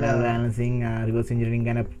බැලන්සින් රිවර්ස් එන්ජිනියරින්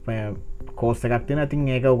ගැන කෝස් එකක් තියෙනවා. ඉතින්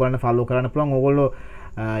ඒක ඔයගොල්ලන්ට ෆලෝ කරන්න පුළුවන්. ඔයගොල්ලෝ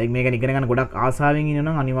මේක ඉගෙන ගන්න ගොඩක් ආසාවෙන් ඉන්නවා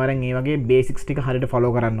නම් අනිවාර්යෙන් මේ වගේ බේසික්ස් ටික හරියට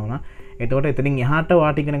ෆලෝ කරන්න ඕන. එතකොට එතනින් එහාට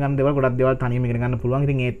වාට ඉගෙන ගන්න දේවල් ගොඩක් දේවල් තනියම ඉගෙන ගන්න පුළුවන්.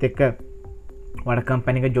 ඉතින් ඒත් එක්ක වට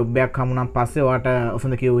කම්පැනික ජොබ්බයක් හමුනම් පස්සේ වාට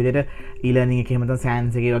ඔසඳ කිව විදිහට ඊලර්නින් එකේ මත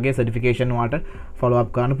සයන්ස් එකේ වගේ සර්ටිෆිකේෂන් වාට ෆලෝ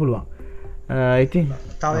අප් කරන්න පුළුවන්. ඉතින්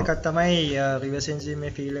තව එකක් තමයි රිවර්ස් එන්ජින්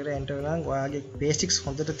මේ ෆීල්ඩ් එකට එන්ටර් වෙනවා ඔයාගේ බේසික්ස්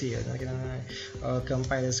හොඳට තියෙනවා. ඒ කියන්නේ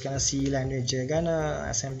කම්පයිලර්ස් ගැන C ලැන්ග්වේජ් එක ගැන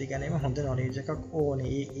assembly ගැන හොඳ knowledge එකක්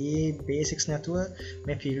ඕනේ. ඒ බේසික්ස් නැතුව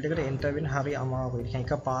මේ ෆීල්ඩ් එකට එන්ටර් වෙන්න හරි අමාරුයි. ඒ කියන්නේ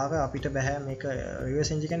එකපාර අපිට බෑ මේක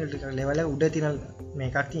රිවර්ස් එන්ජින් කියන්නේ ලෙවල් එක උඩ තියෙන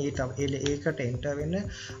මේකක් ඒකට එන්ටර් වෙන්න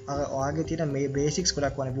අර ඔයාගේ තියෙන මේ බේසික්ස්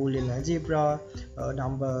ගොඩක් වනේ boolean algebra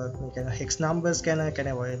number මේ කියන්නේ hex numbers ගැන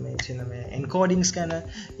කියන්නේ ඔය මේ තියෙන මේ encodings ගැන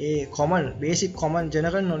ඒ common basic common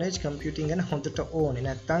general knowledge computing ගැන හොඳට ඕනේ.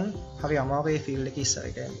 නැත්තම් හරි අමාරුයි ෆීල්ඩ් එකේ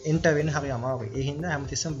ඉස්සරහට එන්ටර් වෙන්න හරි අමාරුයි. ඒ හින්දා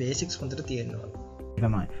හැමතිස්සෙම බේසික්ස් හොඳට තියෙන්න ඕනේ.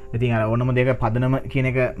 තමයි. ඉතින් අර ඕනම දෙයක පදනම කියන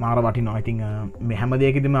එක මාර වටිනවා. ඉතින් මේ හැම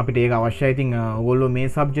දෙයකදීම අපිට ඒක අවශ්‍යයි. ඉතින් ඕගොල්ලෝ මේ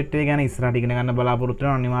සබ්ජෙක්ට් එක ගැන ඉස්සරහට ඉගෙන ගන්න බලාපොරොත්තු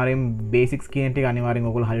වෙනවා. අනිවාර්යෙන් බේසික්ස් කියන ටික අනිවාර්යෙන්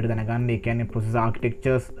ඕගොල්ලෝ හරියට දැනගන්න. ඒ කියන්නේ process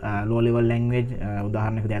architectures, low level language,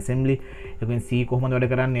 උදාහරණයකට assembly, එතකොට C කොහොමද වැඩ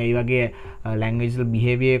කරන්නේ? ඒ වගේ language වල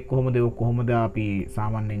behavior කොහොමද අපි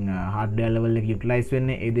සාමාන්‍යයෙන් hardware level එක utilize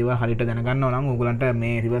වෙන්නේ? ඒ දේවල් හරියට දැනගන්නවා නම් ඕගොල්ලන්ට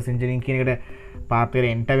මේ reverse engineering කියන එකට පාත්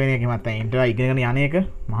වෙලා එන්ටර් වෙන එක මත එන්ටර් ඉගෙනගෙන යන එක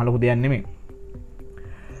මහ ලොකු දෙයක් නෙමෙයි.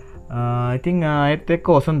 ඉතින් ඒත් එක්ක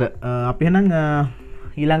ඔසන්ද අපි එහෙනම්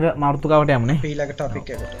ඊළඟ මාතෘකාවට යමුනේ. ඊළඟ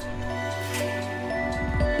ටොපික් එකට.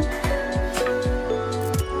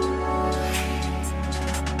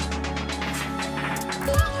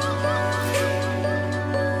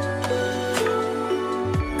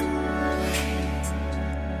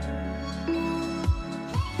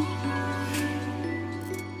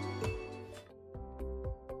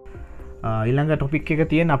 ඊළඟ ටොපික් එක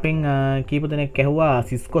තියෙන අපෙන් කීප දෙනෙක් ඇහුවා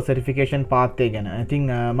Cisco certification path එක ගැන. ඉතින්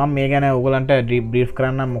මම මේ ගැන ඔයගලන්ට බ්‍රීෆ්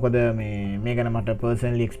කරන්නම්. මොකද මේ ගැන මට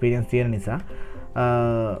personally experience තියෙන නිසා.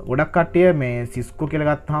 ගොඩක් කට්ටිය මේ Cisco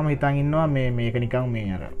කියලා ගත්තාම හිතන් ඉන්නවා මේක නිකන්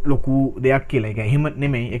මේ අර ලොකු දෙයක් කියලා. ඒක එහෙම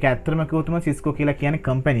නෙමෙයි. ඒක ඇත්තටම කිව්වොත් Cisco කියලා කියන්නේ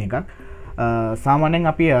company එකක්.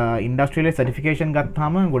 සාමාන්‍යයෙන් අපි industrial certification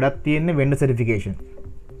ගත්තාම ගොඩක් තියෙන්නේ vendor certification.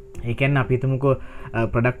 ඒකෙන් අපි හිතමුකෝ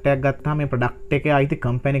ප්‍රොඩක්ට් එකක් ගත්තාම මේ ප්‍රොඩක්ට් එකේ අයිති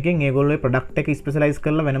කම්පැනි එකෙන් ඒගොල්ලෝ ඒ ප්‍රොඩක්ට් එක ස්පෙෂලායිස්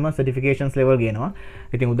කරලා වෙනම සර්ටිෆිකේෂන්ස් ලෙවල් ගේනවා.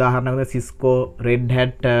 ඉතින් උදාහරණයක් Cisco, Red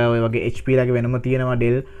Hat ඔය වගේ HP ලගේ වෙනම තියෙනවා,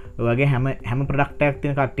 Dell ඔය වගේ හැම ප්‍රොඩක්ට් එකක්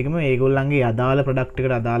තියෙන කට්ටියකම ඒගොල්ලන්ගේ අදාළ ප්‍රොඩක්ට්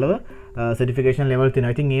එකට අදාළව සර්ටිෆිකේෂන් ලෙවල්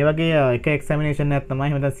තියෙනවා. ඉතින් ඒ වගේ එක එක්සැමිනේෂන් එකක්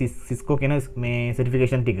තමයි එහෙම Cisco කියන මේ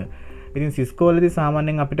සර්ටිෆිකේෂන් ටික. ඉතින් Cisco වලදී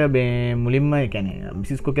සාමාන්‍යයෙන් අපිට මුලින්ම ඒ කියන්නේ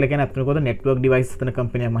Cisco කියලා කියන්නේ අත්‍තරකෝද network devices තන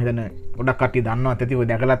කම්පැනි එකක්. මම හිතන්නේ ගොඩක් කට්ටිය දන්නවත් ඇති, ඔය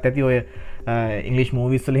දැකලත් ඇති. ඔය English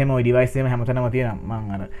movies වල එහෙම ඔය device එහෙම හැමතැනම තියෙනවා.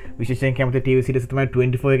 මම අර විශේෂයෙන් කැමති TV series තමයි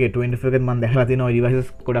 24 එකේ මම දැකලා තියෙනවා. ඔය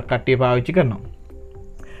devices ගොඩක් කට්ටිය පාවිච්චි කරනවා.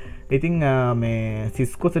 ඉතින් මේ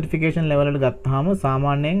Cisco certification level එකට ගත්තාම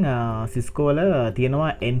සාමාන්‍යයෙන් Cisco වල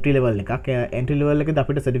තියෙනවා entry level එකක්. entry level එකේදී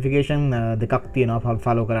අපිට certification දෙකක් තියෙනවා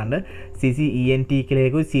follow කරන්න. CCENT කියලා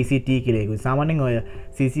එකකුයි CCT කියලා එකකුයි. සාමාන්‍යයෙන් ඔය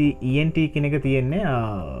CCENT කියන එක තියෙන්නේ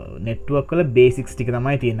network වල basics ටික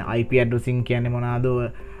තමයි තියෙන්නේ. IP addressing කියන්නේ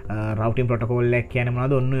මොනවාද, routing protocol එක කියන්නේ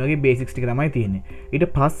මොනවාද, ඔන්න ඔය වගේ basics ටික තමයි තියෙන්නේ. ඊට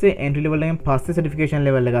පස්සේ entry level එකෙන් පස්සේ certification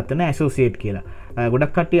level එක ගන්න associate කියලා.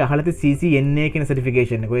 ගොඩක් කට්ටිය අහලා තියෙ CCNA කියන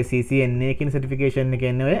certification එක. ඔය CCNA කියන certification එක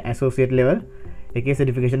එන්නේ ඔය associate level එකේ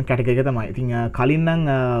certification category එක තමයි. ඉතින් කලින්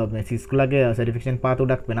නම් Cisco ලගේ certification path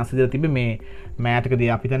උඩක් වෙනස් විදිහට තිබ්බේ. මේ මෑතකදී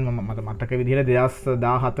අපි දැන් මට මතක විදිහට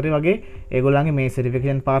 2014 වගේ ඒගොල්ලන්ගේ මේ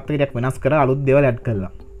certification path එක වෙනස් කරලා අලුත් දේවල් add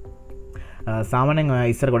කළා. සාමාන්‍යයෙන්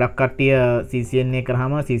ඉස්සර ගොඩක් කට්ටිය CCNA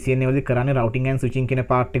කරාම CCNA වලදී කරන්නේ routing and switching කියන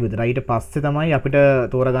part එක විතරයි. ඊට පස්සේ තමයි අපිට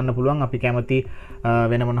තෝරගන්න පුළුවන් අපි කැමති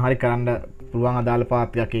වෙන මොන හරි කරන්න පුළුවන් අදාළ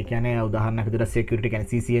path එකක්. ඒ කියන්නේ උදාහරණයක් විදිහට security කියන්නේ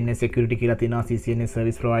CCNA security කියලා තියෙනවා, CCNA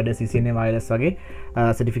service provider, CCNA wireless වගේ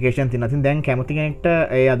certification තියෙනවා. ඉතින් දැන් කැමති කෙනෙක්ට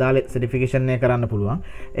ඒ අදාළ certification එක කරන්න පුළුවන්.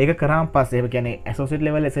 ඒක කරාම පස්සේ ඒ කියන්නේ associate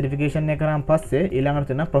level certification එක කරාම පස්සේ ඊළඟට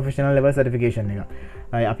තියෙනවා professional level certification එක.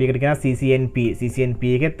 අපි ඒකට කියනවා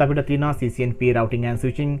CCNP එකෙත් අපිට තියෙනවා CCNP routing and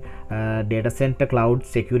switching, data center, cloud,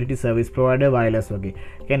 security, service provider, wireless වගේ.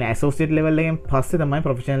 කියන්නේ associate level එකෙන් පස්සේ තමයි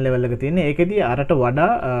professional level එක තියෙන්නේ. ඒකෙදී අරට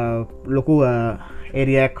වඩා ලොකු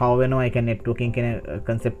area එකක් කව වෙනවා. ඒ කියන්නේ networking කියන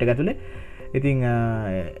concept එක ඇතුලේ. ඉතින්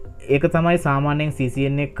ඒක තමයි සාමාන්‍යයෙන්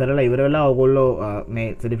CCNA කරලා ඉවර වෙලා ඔයගොල්ලෝ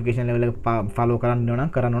මේ certification level එක follow කරන්න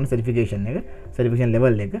ඕන certification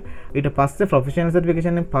level එක. ඊට පස්සේ professional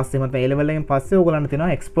certification එකෙන් පස්සේ මත A level එකෙන් පස්සේ ඔයගොල්ලන්ට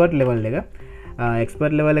තියෙනවා expert level එක.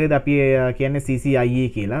 expert level එකේදී අපි කියන්නේ CCIE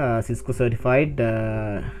කියලා, Cisco certified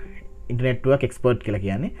internet network expert කියලා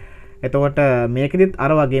කියන්නේ. එතකොට මේකෙදිත්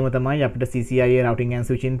අර වගේම තමයි අපිට CCIE routing and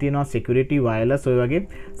switching තියෙනවා, security, wireless ඔය වගේ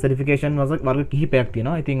certification වර්ග කිහිපයක්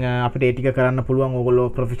තියෙනවා. ඉතින් අපිට ඒ ටික කරන්න පුළුවන් ඕගොල්ලෝ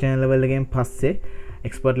professional level එකෙන් පස්සේ.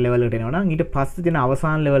 එක්ස්පර්ට් ලෙවල් එකට එනවා නම් ඊට පස්සේ තියෙන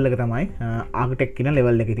අවසාන ලෙවල් එක තමයි ආකිටෙක්ට් කියන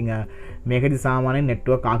ලෙවල් එක. ඉතින් මේකදී සාමාන්‍යයෙන්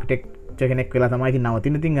නෙට්වර්ක් ආකිටෙක්චර් කෙනෙක් වෙලා තමයි ඉතින්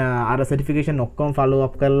නවතින්නේ. ඉතින් අර සර්ටිෆිකේෂන් ඔක්කොම ෆලෝ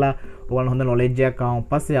අප් කරලා ඔයගොල්ලෝ හොඳ නොලෙජ් එකක් ආවම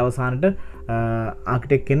පස්සේ අවසානට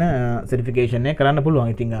ආකිටෙක්ට් කියන සර්ටිෆිකේෂන් එක කරන්න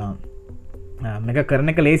පුළුවන්. ඉතින් මේක කරන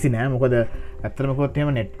එක ලේසි නෑ. මොකද ඇත්තටම කිව්වොත් එහෙම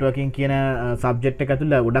නෙට්වර්කින් කියන සබ්ජෙක්ට් එක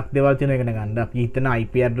ඇතුළේ ගොඩක් දේවල් තියෙනවා ඉගෙන ගන්න. අපි හිතන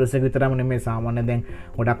IP ඇඩ්‍රස් එක විතරම නෙමෙයි සාමාන්‍යයෙන් දැන්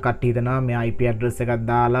ගොඩක් කට්ටිය හිතනවා මේ IP ඇඩ්‍රස් එකක්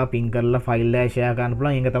දාලා පින් කරලා ෆයිල් එක ෂෙයා කරන්න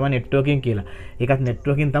පුළුවන්. ඒක තමයි නෙට්වර්කින් කියලා. ඒකත්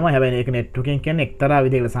නෙට්වර්කින් තමයි. හැබැයි ඒක නෙට්වර්කින් කියන්නේ එක්තරා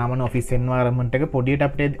විදිහකට සාමාන්‍ය ඔෆිස් එන්වයරන්මන්ට් එක පොඩියට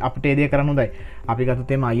අපිට ඒ දේ කරන්න හොඳයි. අපි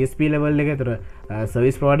ගත්තොත් එහෙම ISP level එකේ ඒතර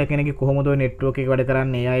සර්විස් ප්‍රොවයිඩර් කෙනෙක්ගේ කොහොමද ඔය නෙට්වර්ක් එක වැඩ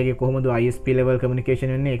කරන්නේ, AI එකේ කොහොමද ISP level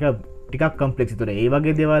කමියුනිකේෂන් වෙන්නේ, ඒක ටිකක් කම්ප්ලෙක්ස්. ඒතර ඒ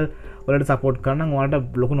වගේ දේවල් වලට සපෝට් කරන්න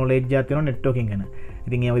ඔයාලට ලොකු නොලෙජ් එකක් තියෙනවා නෙට්වර්කින් ගැන.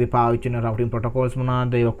 ඉතින් ඒ වගේ පාවිච්චි කරන රවුටින් ප්‍රොටෝකෝල්ස්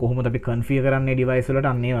මොනවාද, ඒක කොහොමද අපි කන්ෆිගර් කරන්නේ ඩිවයිස් වලට,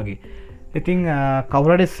 අන්න ඒ වගේ. ඉතින්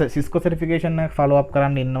කවුරු හරි Cisco certification එක follow up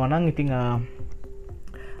කරන්න ඉන්නවා නම් ඉතින්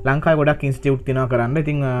ලංකාවේ ගොඩක් ඉන්ස්ටිටියුට් තියෙනවා කරන්න.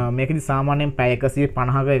 ඉතින් මේකෙදි සාමාන්‍යයෙන් පැය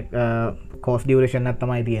 150ක course duration එකක්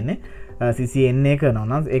තමයි තියෙන්නේ. CCNA කරනවා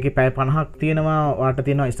නම් ඒකේ පැය 50ක් තියෙනවා. ඔයාලට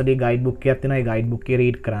තියෙනවා study guide book එකක් තියෙනවා. ඒ guide book එක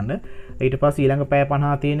read කරන්න. ඊට පස්සේ ඊළඟ පැය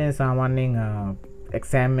 50 තියෙන්නේ සාමාන්‍යයෙන්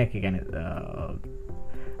exam එක කියන්නේ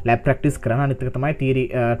lab practice කරන. අනිත් එක තමයි theory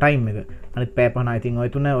time එක. අනිත් පැය 50. ඉතින් ඔය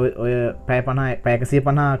තුන ඔය පැය 50 පැය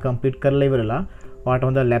 150 complete කරලා ඉවරලා ඔයාලට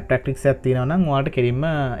හොඳ lab practice එකක් තියෙනවා නම් ඔයාලට කෙලින්ම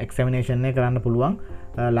examination එක කරන්න පුළුවන්.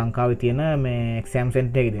 ලංකාවේ තියෙන මේ exam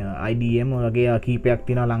center එකේ තියෙන IDM වගේ කීපයක්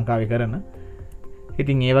තියෙනවා ලංකාවේ කරන.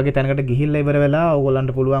 ඉතින් ඒ වගේ තැනකට ගිහිල්ලා ඉවර වෙලා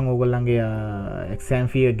ඕගොල්ලන්ට පුළුවන් ඕගොල්ලන්ගේ exam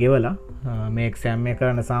fee එක ගෙවලා මේ exam එක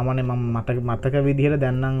කරන්න. සාමාන්‍යයෙන් මම මතක විදිහට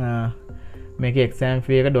දැන් නම් මේක exam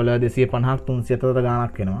fee එක $250ක් 300කට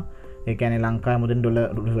ගාණක් වෙනවා. ඒ කියන්නේ ලංකාවේ මුදෙන්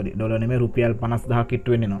ඩොලර් නෙමෙයි රුපියල් 50000ක්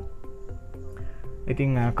කිට්ටු වෙනවා.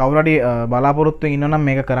 ඉතින් කවුරු හරි බලාපොරොත්තු වෙ ඉන්නවා නම්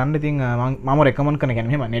මේක කරන්න. ඉතින් මම රෙකමන්ඩ් කරන කියන්නේ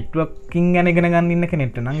මෙහෙම නෙට්වර්කින් ගැන ඉගෙන ගන්න ඉන්න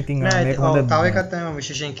කෙනෙක්ට නම් ඉතින් මේක හොඳ. තව එකක් තමයි මම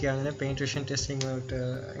විශේෂයෙන් කියන්නේ penetration testing වලට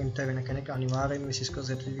එන්ටර් වෙන කෙනෙක් අනිවාර්යයෙන්ම Cisco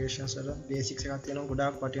certifications වල basics එකක් තියෙනවා.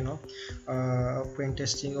 ගොඩාක් වටිනවා pen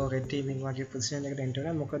testing or red teaming වගේ position එකකට එන්ටර්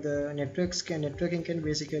වෙනවා. මොකද networking කියන්නේ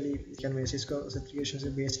basically කියන්නේ Cisco certifications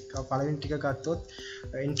basic පළවෙනි ටික ගත්තොත්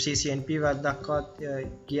NCC NP වල දක්වා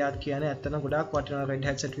ගියාත් කියන්නේ ඇත්තටම ගොඩාක් වටිනවා red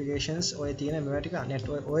hat certifications ඔය තියෙන මේවා ටික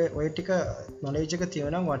ඔය ටික knowledge එක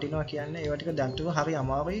තියෙනවා නම් වටිනවා කියන්නේ. ඒවා ටික දැන්ටම හරි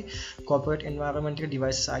අමාරුයි corporate environment එක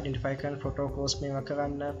devices identify කරන protocols මේවා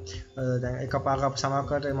කරන්න. දැන් එකපාරක්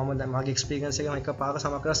සමහරකට මම දැන් මගේ experience එකෙන් එකපාරක්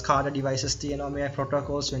සමහරකට SCADA devices තියෙනවා මේ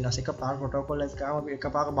protocols වෙනස්. එකපාර protocol එක ගාම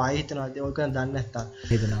එකපාර බය හිතනවා ඒක දන්නේ නැත්තම්.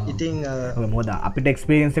 ඉතින් මොකද අපිට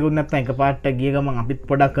experience එකකුත් නැත්තම් එකපාරට ගිය ගමන් අපිත්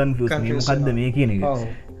පොඩක් confuse මේ මොකද්ද මේ කියන එක. ඔව්.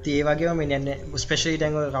 ඒ වගේම මේ නන්නේ especially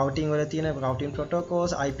දැන් routing වල තියෙන routing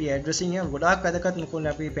protocols IP addressing එක ගොඩාක් වැදගත්. මොකද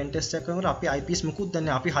අපි pen test එකක් කරනකොට අපි IPs මුකුත්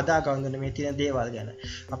දන්නේ අපි හදා ගන්න මේ තියෙන දේවල් ගැන.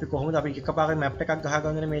 අපි කොහොමද අපි එකපාරේ map එකක් ගහ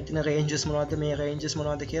ගන්න මේ තියෙන ranges මොනවද මේ ranges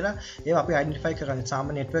මොනවද කියලා ඒවා අපි identify කරගන්න.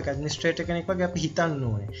 සාමාන්‍ය network administrator කෙනෙක් වගේ අපි හිතන්න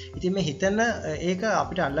ඕනේ. ඉතින් මේ හිතන ඒක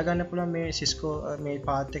අපිට අල්ල ගන්න පුළුවන් මේ Cisco මේ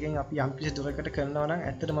path එකෙන් අපි යම් කිසි දුරකට කරනවා නම්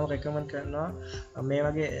ඇත්තට මම recommend කරනවා මේ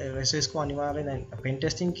වගේ Cisco අනිවාර්යෙන් දැන් pen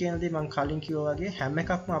testing කියන දේ මම කලින් කිව්වා වගේ හැම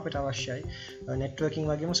එකක්ම අපිට අවශ්‍යයි.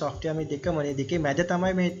 networking වගේම software මේ දෙකම මේ දෙකේ මැද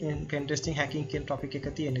තමයි මේ pen testing hacking කියන topic එක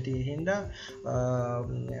තියෙන්නේ. ඒ හින්දා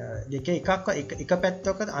දෙකේ එක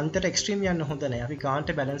පැත්තක අන්තර එක්ස්ට්‍රීම් යන්න හොඳ නැහැ. අපි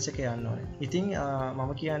ගාන්ට බැලන්ස් එක යන්න ඕනේ. ඉතින්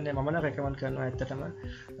මම කියන්නේ මම නම් රෙකමන්ඩ් කරනවා ඇත්තටම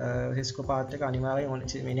Cisco path එක අනිවාර්යෙන්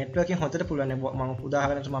මේ networking හොඳට පුළුවන්. මම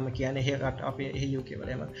උදාහරණයක් මම කියන්නේ අපේ UK වල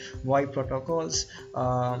එහෙම VoIP protocols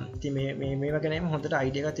ඉතින් මේ වගේ නෙමෙයි හොඳට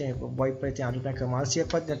idea එකක් තියෙනවා. VoIP එකේ අනිත් commands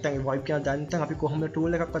එකක්වත් නැත්නම් VoIP කියන දැන් අපි කොහොමද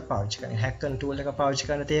tool එකක්වත් පාවිච්චි කරන්නේ. hack කරන tool එකක් පාවිච්චි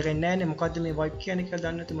කරන්න තේරෙන්නේ නැහැ නේ. මොකද්ද මේ VoIP කියන්නේ කියලා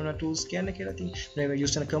දන්නේ නැති මොනවා tools කියන්නේ කියලා. ඉතින් මේ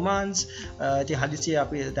use කරන commands ඉතින් හදිසියෙ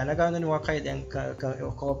අපි දැනගන්න මොකක්යි දැන්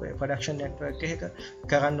production network එකක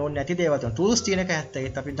කරන්න ඕනේ නැති දේවල් තමයි. tools තියෙන එක ඇත්ත.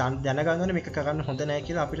 ඒත් අපි දැනගන්න ඕනේ මේක කරන්න හොඳ නැහැ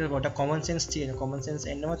කියලා. අපිට පොඩක් common sense තියෙන. common sense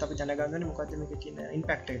එන්නවත් අපි දැනගන්න ඕනේ මොකද්ද මේකේ තියෙන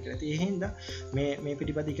impact එක කියලා. ඉතින් ඒ හින්දා මේ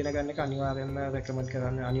පිටිපස්ස ඉගෙන ගන්න එක අනිවාර්යයෙන්ම recommend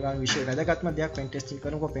කරන්න. අනිවාර්ය විශේෂ වැදගත්ම දෙයක් pen testing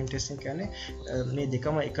කරනකොට pen testing කියන්නේ මේ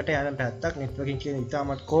දෙකම එකට යන පැත්තක්. networking කියන්නේ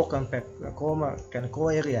ඉතාමත් core compact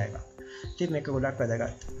core area එක. ඉතින් මේක ගොඩක්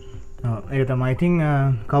වැදගත්. ඒක තමයි. ඉතින්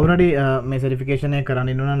කවුරු හරි මේ සර්ටිෆිකේෂන් එක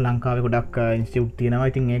කරන්න ඉන්නවා නම් ලංකාවේ ගොඩක් ඉන්ස්ටිටියුට් තියෙනවා.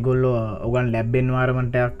 ඉතින් ඒගොල්ලෝ ඔයගොල්ලන් ලැබ්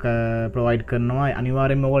එන්වයරන්මන්ට් එකක් ප්‍රොවයිඩ් කරනවා.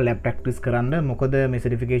 අනිවාර්යයෙන්ම ඔයගොල්ලෝ ලැබ් ප්‍රැක්ටිස් කරන්න. මොකද මේ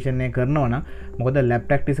සර්ටිෆිකේෂන් එක කරනවා නම් මොකද ලැබ්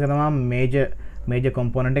ප්‍රැක්ටිස් එක තමයි මේජර්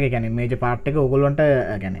කොම්පොනන්ට් එක. කියන්නේ මේජර් පාර්ට් එක ඔයගොල්ලන්ට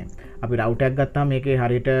කියන්නේ අපි රවුටර් එකක් ගත්තාම මේකේ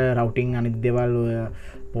හරියට රවුටින් අනිත් දේවල්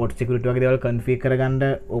පෝට් සිකියුරිටි වගේ දේවල් කන්ෆිගර් කරගන්න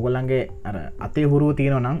ඔයගොල්ලන්ගේ අර අතේ හුරුව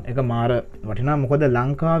තියෙනවා නම් ඒක මාර වටිනවා. මොකද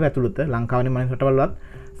ලංකාව ඇතුළත ලංකාවේ මනින් රටවල්වත්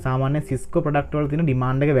සාමාන්‍ය Cisco product වල තියෙන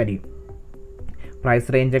demand එක වැඩි. ප්‍රයිස්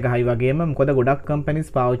රේන්ජ් එක හයි වගේම මොකද ගොඩක් කම්පැනිස්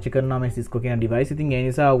පාවිච්චි කරනවා මේ Cisco කියන ඩිවයිස්. ඉතින් ඒ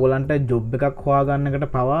නිසා ඔයගොල්ලන්ට ජොබ් එකක් හොයාගන්නකට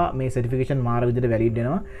පවා මේ සර්ටිෆිකේෂන් මාර විදිහට වැලිඩ්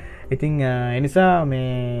වෙනවා. ඉතින් ඒ නිසා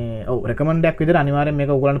මේ ඔව් රෙකමන්ඩ් එකක් විදිහට අනිවාර්යෙන්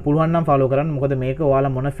මේක ඔයගොල්ලන්ට පුළුවන් නම් ෆලෝ කරන්න. මොකද මේක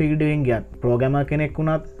ඔයාලා මොන ෆීල්ඩ් එකකින් ගියත් ප්‍රෝග්‍රෑමර් කෙනෙක්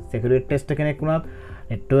වුණත්, සිකියුරිටි ටෙස්ටර් කෙනෙක් වුණත්,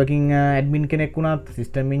 නෙට්වර්කින් ඇඩ්මින් කෙනෙක් වුණත්,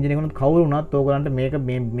 සිස්ටම් ඉන්ජිනියර් කෙනෙක් වුණත් කවුරු වුණත් ඔයගොල්ලන්ට මේක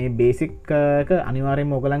මේ බේසික් එක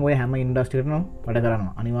අනිවාර්යෙන්ම ඔයගොල්ලන්ගේ ඔය හැම ඉන්ඩස්ට්‍රි එකකම වැඩ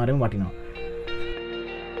කරනවා. අනිවාර්යෙන්ම වටිනවා.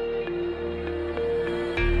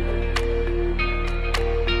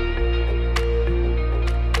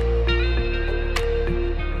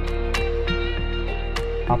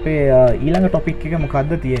 අපේ ඊළඟ ටොපික් එක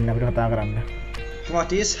මොකක්ද තියෙන්නේ අපිට කතා කරන්න?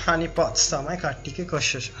 What is honeypots තමයි කට්ටියගේ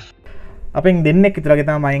question. අපෙන් දෙන්නෙක් විතරගේ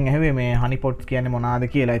තමයි මයින් ඇහුවේ මේ honeypots කියන්නේ මොනවාද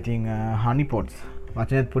කියලා. ඉතින් honeypots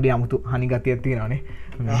වචනේත් පොඩි අමුතු හනි ගතියක් තියෙනවානේ.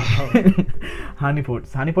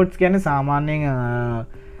 honeypots කියන්නේ සාමාන්‍යයෙන්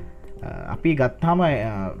අපි ගත්තාම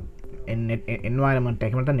environment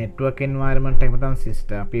එකකට network environment එකකට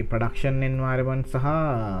system අපි production environment සහ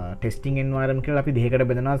testing environment කියලා අපි දෙකකට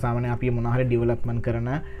බෙදනවා. සාමාන්‍යයෙන් අපි මොනවා හරි development කරන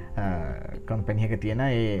company එකක තියෙන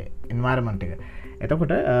ඒ environment එක.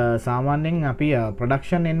 එතකොට සාමාන්‍යයෙන් අපි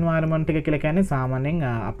production environment එක කියලා කියන්නේ සාමාන්‍යයෙන්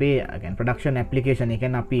අපේ يعني production application එක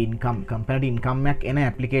කියන්නේ අපි income company income එකක් එන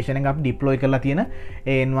application එක අපි deploy කරලා තියෙන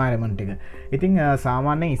ඒ environment එක. ඉතින්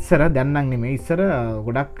සාමාන්‍යයෙන් ඉස්සර දැන් නම් නෙමෙයි ඉස්සර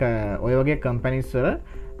ගොඩක් ඔය වගේ companies වල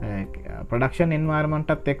production environment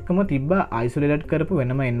එකත් එක්කම තිබ්බ isolated කරපු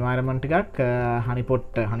වෙනම environment එකක්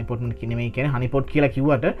honeypot නෙමෙයි කියන්නේ honeypot කියලා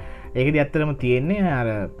කිව්වට ඒකෙදි ඇත්තටම තියෙන්නේ අර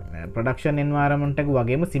production environment එක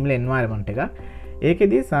වගේම similar environment එකක්.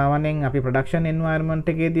 ඒකෙදි සාමාන්‍යයෙන් අපි production environment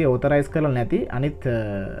එකේදී authorize කරලා නැති අනිත්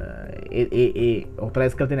ඒ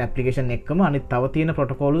authorize කරලා තියෙන application එක්කම අනිත් තව තියෙන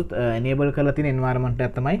protocol උත් enable කරලා තියෙන environment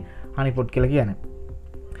එකක් තමයි honeypot කියලා කියන්නේ.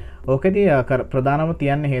 ඕකෙදී ප්‍රධානම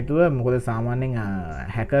තියන්න හේතුව මොකද සාමාන්‍යයෙන්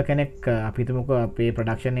හැකර් කෙනෙක් අපි හිතමුකෝ අපේ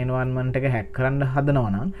ප්‍රොඩක්ෂන් එන්වයරන්මන්ට් එක හැක් කරන්න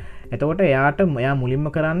හදනවා නම් එතකොට එයා මුලින්ම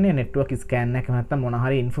කරන්නේ නෙට්වර්ක් ස්කෑන් එක නැත්නම් මොන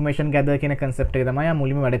හරි ඉන්ෆර්මේෂන් ගැදර් කියන කන්සෙප්ට් එක තමයි එයා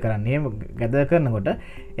මුලින්ම වැඩ කරන්නේ. එහෙම ගැදර් කරනකොට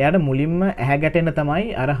එයාට මුලින්ම ඇහැ ගැටෙන්න තමයි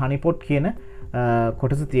අර honeypot කියන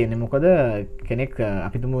කොටස තියෙන්නේ. මොකද කෙනෙක්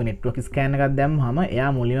අපි හිතමු නෙට්වර්ක් ස්කෑන් එකක් දැම්මම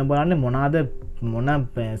එයා මුලින්ම බලන්නේ මොන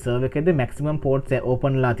සර්වර් එකේද මැක්සිමම් පෝට්ස්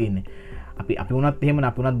ඕපන්ලා තියෙන්නේ. අපි උනත් එහෙම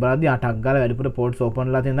අපි උනත් බලද්දී ටක් ගාලා වැඩිපුර පෝට්ස්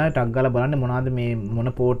ඕපන්ලා තියෙනවා. ටක් ගාලා බලන්න මොනවද මේ මොන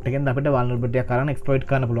පෝට් එකෙන්ද අපිට වල්නරබිලිටි එකක් කරන්න එක්ස්ප්ලොයිට්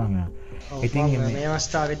කරන්න පුළුවන් වෙනවා. ඉතින් මේ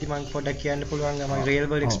අවස්ථාවේදී මම පොඩ්ඩක් කියන්න පුළුවන් මගේ රියල්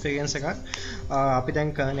වර්ල්ඩ් එක්ස්පීරියන්ස් එකක්. අපි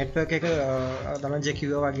දැන් නෙට්වර්ක් එක දමජේ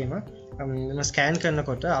කිව්වා වගේම ස්කෑන්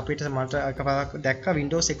කරනකොට අපිට මට එකපාරක් දැක්ක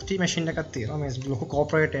Windows XP මැෂින් එකක් තියෙනවා. මේ ලොකු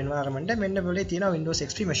කෝපරේට් එන්වයරන්මන්ට් එක මෙන්න වලේ තියෙනවා Windows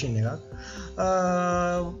XP මැෂින් එකක්.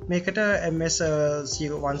 මේකට MS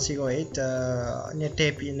 0108 net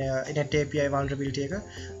API vulnerability එක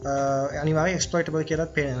අනිවාර්යෙන් exploitable කියලා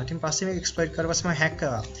පේනවා. ඉතින් පස්සේ මේක exploit කරපස්සේ මම hack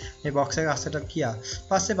කරා. මේ box එක අස්සට ගියා.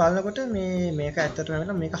 පස්සේ බලනකොට මේක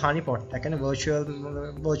ඇත්තටම මේක honeypot. ඒ කියන්නේ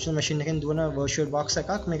virtual machine එකෙන් දුවන virtual box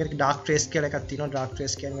එකක්. මේකට dark trace කියලා එකක් තියෙනවා. dark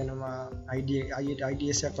trace කියන්නේ වෙනම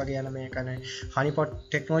IDS එකක් වගේ යන මේ කියන්නේ honeypot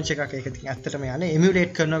technology එකක්. ඒක ඉතින් ඇත්තටම යන්නේ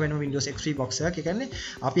emulate කරන වෙනම Windows XP box එකක්. ඒ කියන්නේ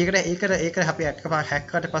අපි ඒක අපි එකපාර hack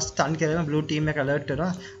කරලා පස්සේ තනි කරගෙන blue team එක alert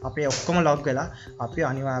වෙනවා. අපි ඔක්කොම log වෙලා අපි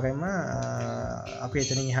අනිවාර්යයෙන්ම අපි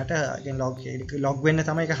එතනින් එහාට log වෙන්න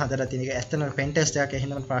තමයි ඒක හදලා තියෙන්නේ. ඒක ඇත්තටම pen test එකක්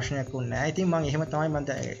එහෙම ප්‍රශ්නයක් වුණේ නැහැ. ඉතින් මම එහෙම තමයි මම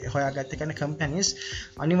හොයාගත්තේ. කියන්නේ companies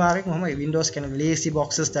අනිවාර්යයෙන්ම මම Windows කියන lazy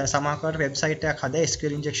boxes දැන් සමහරකට website එකක් හදලා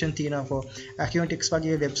SQL injection තියෙනවා for Acquinix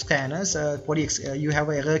වගේ web scanners පොඩි you have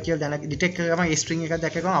a error කියලා දැන detect කරගම ඒ string එකක්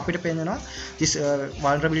දැක්ක ගමන් අපිට පේනවා this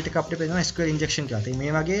vulnerability එක අපිට පේනවා SQL injection කියලා. ඉතින්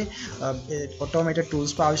මේ වගේ automated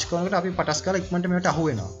tools පාවිච්චි කරනකොට අපි පටස් කරලා ඉක්මනට මේකට අහු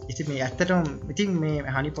වෙනවා. ඉතින් මේ ඇත්තටම ඉතින්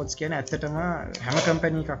මේ honeypots කියන ඇත්තටම හැම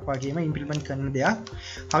කම්පැනි එකක් වගේම ඉම්ප්ලිමන්ට් කරන දෙයක්.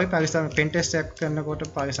 අපි පරිස්සම් pen test එකක් කරනකොට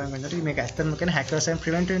පරිස්සම් වෙනකොට මේක ඇත්තටම කියන hackers and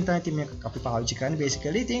prevent වෙන තමයි ඉතින් මේක අපි පාවිච්චි කරන්නේ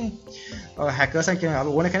basically. ඉතින් hackers කියන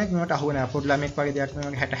ඕන කෙනෙක් මේකට අහු වෙනවා. පොඩි ළමෙක් වගේ දෙයක් මේ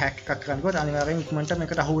වගේ hack එකක් කරනකොට අනිවාර්යෙන් ඉක්මනට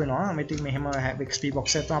මේකට අහු වෙනවා. ඉතින් මෙහෙම XP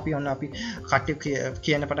box එක තමයි අපි ඔන්න අපි කට්ටිය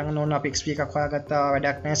කියන්න පටන් ගන්න ඕන අපි XP එකක් හොයාගත්තා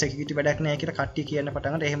වැඩක් නැහැ security වැඩක් නැහැ කියලා කට්ටිය කියන්න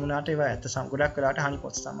පටන් ගන්න. එහෙම වුණාට ඒවා ඇත්ත ගොඩක් වෙලාවට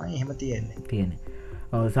honeypots තමයි එහෙම තියෙන්නේ.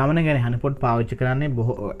 සාමාන්‍යයෙන් කියන්නේ honeypot පාවිච්චි කරන්නේ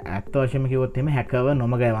බොහෝ ඇත්ත වශයෙන්ම කිව්වොත් එහෙම හැකර්ව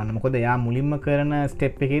නොමග යවන්න. මොකද එයා මුලින්ම කරන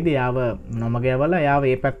ස්ටෙප් එකේදී යාව නොමග යවලා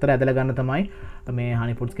යාව ඒ පැත්තට ඇදලා ගන්න තමයි මේ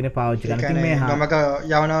honeypots කියන පාවිච්චි කරන්නේ. ඉතින් මේ නොමග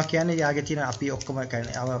යවනවා කියන්නේ යාගේ තියෙන අපි ඔක්කොම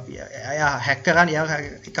කියන්නේ එයා හැක් කරන්නේ යාව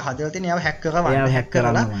එක හදලා තියෙන යාව හැක්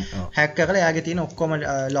කරනවා. හැක් කරලා යාගේ තියෙන ඔක්කොම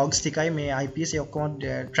logs ටිකයි මේ IPs ඔක්කොම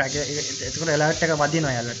track එතකොට alert එක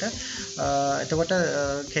වදිනවා යාලට. එතකොට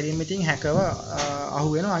කෙලින්ම ඉතින් හැකර්ව අහු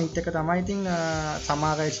වෙනවා. අනිත් එක තමයි ඉතින්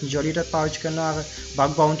සමහර ජොලිටත් පාවිච්චි කරනවා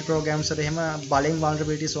bug bounty programs වල එහෙම බලෙන්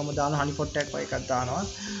vulnerabilities වම දාන honeypot එකක් වගේ එකක් දානවා.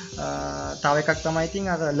 තව එකක් තමයි ඉතින්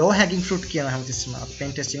අර low hanging fruit කියන හැමතිස්සම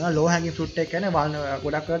pen testing වල low hanging fruit එක කියන්නේ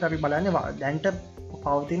ගොඩක් වෙලාවට අපි බලන්නේ දැන්ට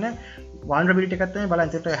පවතින vulnerability එකක් තමයි බලන්න.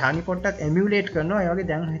 ඒකට honey pot එකක් emulate කරනවා. ඒ වගේ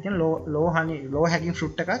දැන් හිතන low hanging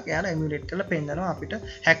fruit එකක් එයාලා emulate කරලා පෙන්නනවා අපිට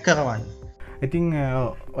hack කරවන්න. ඉතින්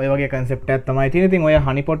ඔය වගේ concept එකක් තමයි තියෙන්නේ. ඉතින් ඔය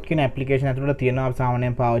honey pot කියන application ඇතුළත තියෙනවා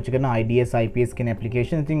සාමාන්‍යයෙන් පාවිච්චි කරන IDS IPS කියන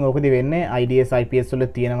application. ඉතින් ඕකෙදි වෙන්නේ IDS IPS වල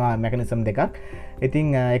තියෙනවා mechanism දෙකක්.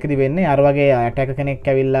 ඉතින් ඒකෙදි වෙන්නේ අර වගේ attacker කෙනෙක්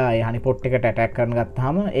ඇවිල්ලා ඒ honey pot එකට attack කරන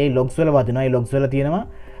ගත්තාම ඒ logs වල වදිනවා. ඒ logs වල තියෙනවා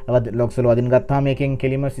logs වල වදින ගත්තාම මේකෙන්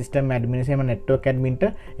කෙලිම system admin එහෙම network admin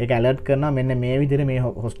ට ඒක alert කරනවා මෙන්න මේ විදිහට මේ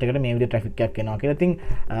host එකට මේ විදිහට traffic එකක් එනවා කියලා. ඉතින්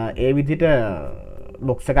ඒ විදිහට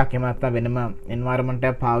ලොක්ස් එකක් එහෙම නැත්නම් වෙනම environment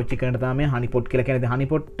එකක් පාවිච්චි කරන තමයි honey pot කියලා කියන්නේ. honey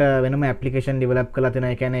pot වෙනම application develop කරලා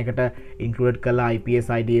තියෙනවා. ඒ කියන්නේ ඒකට include කරලා IPS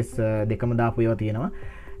IDS දෙකම දාපු ඒවා තියෙනවා.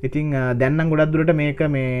 ඉතින් දැන් නම් ගොඩක් දුරට මේක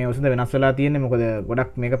මේ ඔසඳ වෙනස් වෙලා තියෙන්නේ. මොකද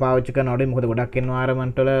ගොඩක් මේක පාවිච්චි කරනකොට මොකද ගොඩක්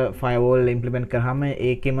environment වල firewall implement කරාම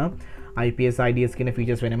ඒකෙම IPS IDS කියන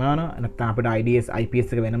features වෙනම යනවා. නැත්නම් අපිට IDS IPS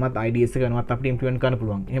එක වෙනමත් IDS එක වෙනමත් අපිට implement කරන්න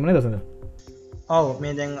පුළුවන්. එහෙම නේද ඔසඳ? ඔව්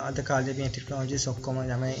මේ දැන් අද කාලේ මේ ටෙක්නොලොජිස් ඔක්කොම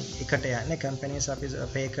තමයි එකට යන්නේ. කම්පැනිස් අපි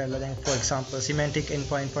පේ කරලා දැන් for example Symantec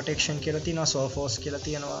endpoint protection කියලා තියෙනවා, Sophos කියලා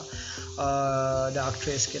තියෙනවා,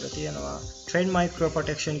 Darktrace කියලා තියෙනවා, Trend Micro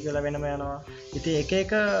protection කියලා වෙනම යනවා. ඉතින් එක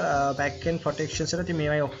එක back end protections වල ඉතින්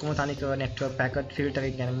මේවයි ඔක්කොම තනිකර network packet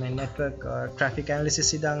filtering කියන්නේ network traffic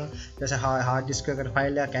analysis ඉදන් ඊට hard disk එකට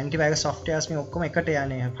file එකක් antivirus softwares මේ ඔක්කොම එකට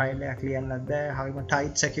යන්නේ. file එකක් ලියන්නත් බෑ. හරිම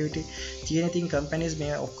tight security තියෙන ඉතින් companies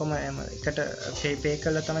මේ ඔක්කොම එකට පේ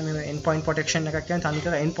කරලා තමයි මේ endpoint protection එකක් කියන්නේ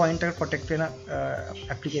තනිකර endpoint එක protect වෙන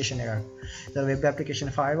application එකක්. ඒ web application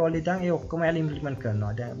firewall ඉදන් ඒ ඔක්කොම යාල implement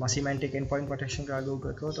කරනවා. දැන් Symantec endpoint protection කියලා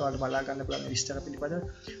Google කරොත් ඔයාලට බලා ගන්න පුළුවන් විස්තර පිළිබඳව.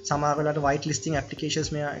 සමහර වෙලාවට white listing applications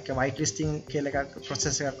මේ white listing කියලා එකක්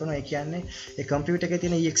process එකක් කරනවා. ඒ කියන්නේ ඒ computer එකේ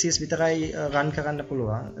තියෙන exes විතරයි run කරන්න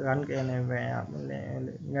පුළුවන්. run කියන්නේ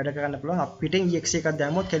වැඩ කරන්න පුළුවන්. අපිටින් exe එකක්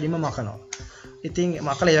දැම්මොත් කෙලින්ම මකනවා. ඉතින්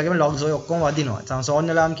මකලා ඒ වගේම logs ඔය ඔක්කොම වදිනවා. Samsung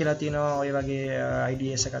alarm කියලා තියෙනවා. ඔය වගේ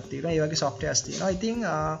IDS එකක් තියෙනවා. ඒ වගේ softwares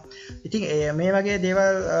තියෙනවා. ඉතින් මේ වගේ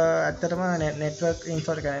දේවල් ඇත්තටම network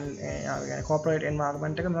info කියන්නේ corporate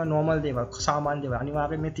environment එක මේ normal දේවල්, සාමාන්‍ය දේවල්,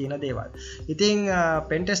 අනිවාර්යයෙන් මේ තියෙන දේවල්. ඉතින්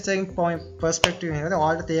pen testing point perspective එකකට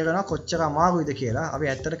ඔයාලට තේරෙනවා කොච්චර අමාරුයිද කියලා. අපි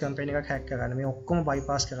ඇත්තට company එකක් hack කරගන්න මේ ඔක්කොම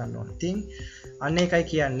bypass කරන්න ඕනේ. ඉතින් අන්න ඒකයි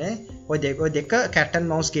කියන්නේ ඔය දෙක cat and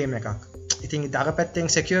mouse game එකක්. ඉතින් අර පැත්තෙන්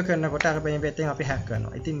secure කරනකොට අර පැත්තෙන් අපි hack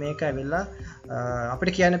කරනවා. ඉතින් මේක ඇවිල්ලා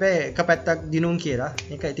අපිට කියන්න බෑ එක පැත්තක් දිනුම් කියලා.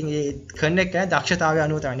 මේක ඉතින් ඒ connect කරන දක්ෂතාවය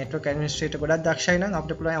අනුව තමයි. network administrator ගොඩක් දක්ෂයි නම්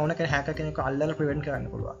අපිට පුළුවන් ඕන කෙනෙක් hacker කෙනෙක්ව අල්ලලා prevent කරන්න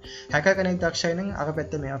පුළුවන්. hacker කෙනෙක් දක්ෂයි නම් අර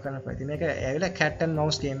පැත්ත මේව කරන්න පුළුවන්. ඉතින් මේක ඇවිල්ලා cat and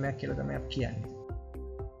mouse game එකක් කියලා තමයි අපි කියන්නේ.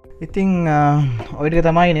 ඉතින් ඔය ටික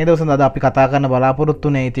තමයි නේද ඔසඳ අද අපි කතා කරන්න බලාපොරොත්තු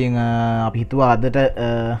වෙන්නේ. ඉතින් අපි හිතුවා අදට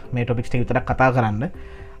මේ ටොපික්ස් ටික විතරක් කතා කරන්න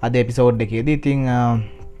අද එපිසෝඩ් එකේදී. ඉතින්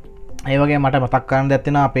ඒ වගේ මට මතක් කරන්න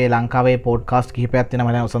දැත්වෙන අපේ ලංකාවේ පොඩ්කාස්ට් කිහිපයක්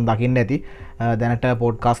තියෙනවා. මම ඔසන් දකින්න ඇති. දැනට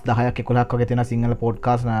පොඩ්කාස්ට් 10ක් 11ක් වගේ තියෙනවා සිංහල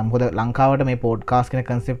පොඩ්කාස්ට්. මොකද ලංකාවට මේ පොඩ්කාස්ට් කියන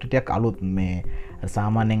කන්සෙප්ට් ටිකක් අලුත්. මේ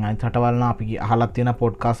සාමාන්‍යයෙන් අනිත් රටවල් නම් අපි අහලා තියෙන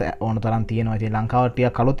පොඩ්කාස්ට් ඕන තරම් තියෙනවා. ඉතින් ලංකාවට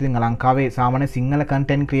ටිකක් අලුත්. ඉතින් ලංකාවේ සාමාන්‍ය සිංහල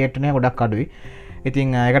කන්ටෙන්ට් ක්‍රියේටර් නේ ගොඩක් අඩුයි. ඉතින්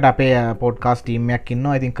ඒකට අපේ පොඩ්කාස්ට් ටීම් එකක්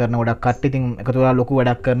ඉන්නවා. ඉතින් කරන ගොඩක් කට්ටිය ඉතින් එකතු වෙලා ලොකු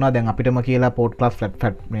වැඩක් කරනවා. දැන් අපිටම කියලා පොඩ්කාස්ට්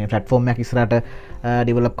මේ platform එකක් ඉස්සරහට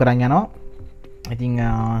develop කරන් යනවා. ඉතින්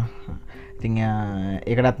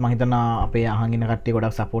ඒකටත් මහිතන අපේ අහගෙන කට්ටිය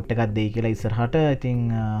ගොඩක් සපෝට් එකක් දෙයි කියලා ඉස්සරහට. ඉතින්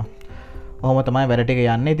ඔහොම තමයි වැඩ ටික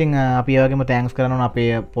යන්නේ. ඉතින් අපි ඒ වගේම තෑන්ක්ස් කරනවා අපේ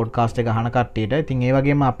පොඩ්කාස්ට් එක අහන කට්ටියට. ඉතින් ඒ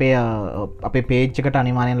වගේම අපේ page එකට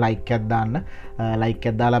අනිවාර්යෙන් like එකක් දාන්න. like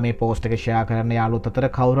එකක් දාලා මේ post එක share කරන්න යාළුවොත් අතර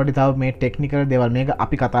කවුරු හරි තව මේ technical දේවල් මේක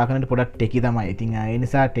අපි කතා කරන්නේ පොඩක් ටෙකි තමයි. ඉතින් ඒ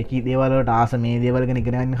නිසා ටෙකි දේවල් වලට ආස මේ දේවල් ගැන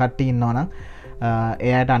ඉගෙන ගන්න කට්ටිය ඉන්නවනම්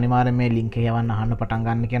එයාට අනිවාර්යෙන් මේ link එක යවන්න අහන්න පටන්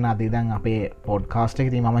ගන්න කියන අද ඉඳන් අපේ podcast එක.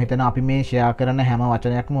 ඉතින් මම හිතනවා අපි මේ share කරන හැම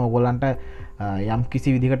වචනයක්ම ඕගොල්ලන්ට යම්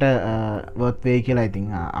කිසි විදිහකට worth වෙයි කියලා. ඉතින්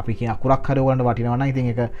අපි කියන අකුරක් හරි ඕගොල්ලන්ට වටිනවා නම් ඉතින්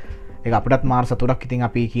ඒක අපිටත් මාර සතුටක්. ඉතින්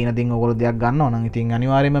අපි කියන දේෙන් ඕගොල්ලෝ දෙයක් ගන්නවා නම් ඉතින්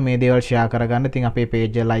අනිවාර්යයෙන්ම මේ දේවල් share කරගන්න. ඉතින් අපේ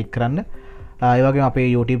page එක like කරන්න. ඒ වගේම අපේ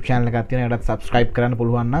YouTube channel එකක් තියෙනවා. ඒකටත් subscribe කරන්න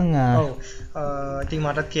පුළුවන් නම් ඉතින්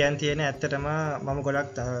මටත් කියන්න තියෙන ඇත්තටම මම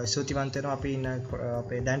ගොඩක් ස්තුතිවන්ත වෙනවා. අපි ඉන්න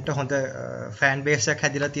අපේ දැන්ට හොඳ ෆෑන් බේස් එකක්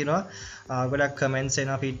හැදිලා තියෙනවා. ගොඩක් කමෙන්ට්ස්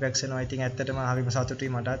එනවා, ෆීඩ්බැක්ස් එනවා. ඉතින් ඇත්තටම හරිම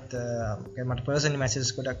සතුටුයි මටත්. මට personally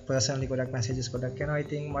messages ගොඩක් messages ගොඩක් එනවා.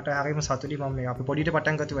 ඉතින් මට හරිම සතුටුයි. මම මේ අපි පොඩිට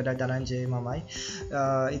පටන් ගත්ත වැඩ ධනංජය මමයි.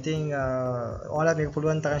 ඉතින් ඔයාලා මේක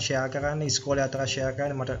පුළුවන් තරම් share කරන්න, ඉස්කෝලේ අතර share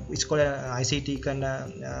කරන්න. මට ඉස්කෝලේ ICT කරන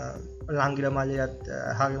ලංගිල මල්ලියත්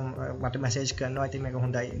හරි මට මැසේජ් කරනවා. ඉතින් මේක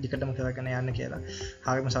හොඳයි දිගටම කරගෙන යන්න කියලා.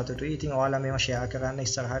 හරිම සතුටුයි. ඉතින් ඔයාලා මේව ෂෙයා කරන්න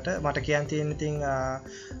ඉස්සරහට. මට කියන්න තියෙන ඉතින්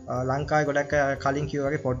ලංකාවේ ගොඩක් කලින්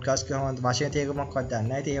කිව්වා වගේ පොඩ්කාස්ට් කරන වශයෙන් තේරුමක්වත් දන්නේ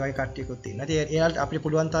නැහැ. ඉතින් ඒ වගේ කට්ටියකුත් ඉන්නවා. ඉතින් එයාලට අපිට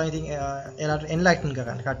පුළුවන් තරම් ඉතින් එයාලට එන්ලයිටන්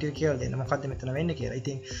කරන්න කට්ටිය කියලා දෙන්න මොකද්ද මෙතන වෙන්නේ කියලා.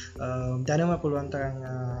 ඉතින් දැනුම පුළුවන් තරම්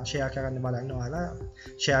ෂෙයා කරන්න බලන්න ඔයාලා.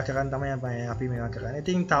 ෂෙයා කරන් තමයි අපි මේවා කරන්නේ.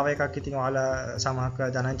 ඉතින් තව එකක් ඉතින් ඔයාලා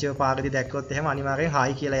සමහර ධනංජයව පාරදී දැක්කොත් එහෙම අනිවාර්යෙන්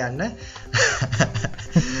හායි කියලා යන්න.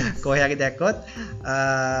 කොහේ දැක්කොත්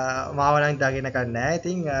මාව නම් දාගෙන නැහැ.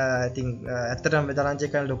 ඉතින් ඇත්තටම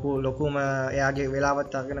ධනංජය කරන ලොකුම එයාගේ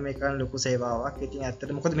වෙලාවත් අරගෙන මේ කරන ලොකු සේවාවක්. ඉතින්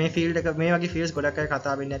ඇත්තට මොකද මේ ෆීල්ඩ් එක මේ වගේ ෆීල්ඩ්ස් ගොඩක් අය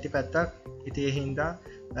කතා වෙන්නේ නැති පැත්තක්. ඉතින් ඒ හින්දා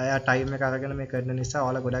එයා ටයිම් එක අරගෙන මේ කරන නිසා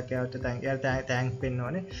ඔයාලා ගොඩක් එයාට තෑන්ක් වෙන්න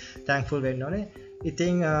ඕනේ. තෑන්ක්ෆුල් වෙන්න ඕනේ.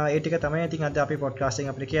 ඉතින් ඒ ටික තමයි ඉතින් අද අපි පොඩ්කාස්ට්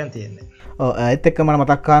එකෙන් අපිට කියන්න තියෙන්නේ. ඔව් ඒත් එක්ක මම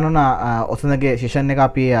මතක් කරනවා ඔසනගේ සෙෂන් එක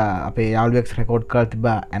අපි අපේ යාළුවෙක් රෙකෝඩ් කරලා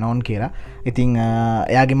තිබ්බා ඇනෝන් කියලා. ඉතින්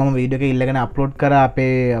එයාගේ මම වීඩියෝ එක ඉල්ලගෙන අප්ලෝඩ් කරා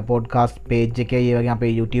අපේ පොඩ්කාස්ට් පේජ් එකේ ඒ වගේ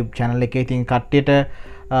අපේ YouTube channel එකේ. ඉතින් කට්ටියට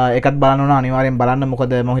එකත් බලන්න ඕන අනිවාර්යෙන් බලන්න.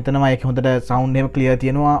 මොකද මම හිතනවා ඒක හොඳට සවුන්ඩ් එකම ක්ලියර්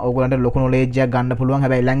තියෙනවා. ඕගොල්ලන්ට ලොකු නොලෙජ් එකක් ගන්න පුළුවන්.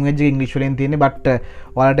 හැබැයි ලැන්ග්වේජ් එක ඉංග්‍රීසි වලින් තියෙන්නේ. බට්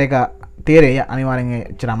ඔයාලට ඒක තේරෙයි අනිවාර්යෙන්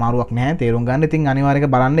එච්චර අමාරුවක් නැහැ තේරුම් ගන්න. ඉතින්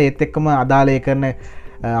අනිවාර්යයෙන් බලන්න. ඒත් එක්කම අදාළ ඒ කරන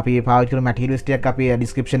අපි පාවිච්චි කරන මැටීරියල්ස් ටිකක් අපි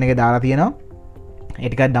ඩිස්ක්‍රිප්ෂන් එකේ දාලා තියෙනවා. ඒ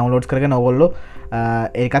ටිකක් ඩවුන්ලෝඩ් කරගෙන ඕගොල්ලෝ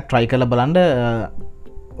ඒකත් try කරලා බලන්න.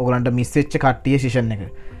 ඕගොල්ලන්ට මිස් වෙච්ච කට්ටිය සෙෂන් එක.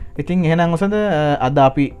 ඉතින් එහෙනම් ඔසද අදට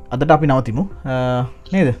අපි නවතිමු.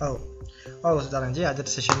 නේද? ඔව් ධනංජය අදට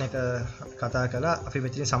සෙෂන් එක කතා කළා. අපි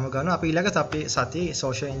මෙතනින් සමුගන්නවා. අපි ඊළඟ සතියේ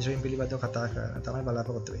සෝෂල් ඉන්ජිනියරින් පිළිබඳව කතා කරන තමයි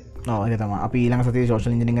බලාපොරොත්තු වෙන්නේ. ඔව් ඒක තමයි. අපි ඊළඟ සතියේ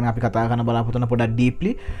සෝෂල් ඉන්ජිනියරින් ගැන අපි කතා කරන්න බලාපොරොත්තු වෙන පොඩක්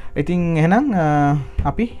ඩීප්ලි. ඉතින් එහෙනම්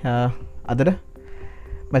අපි අදට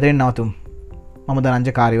මෙතනින් නවතුම්. මම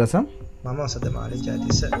ධනංජය කාර්යවසම්. මම ඔසද මාලි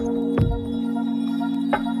ජයතිස්ස.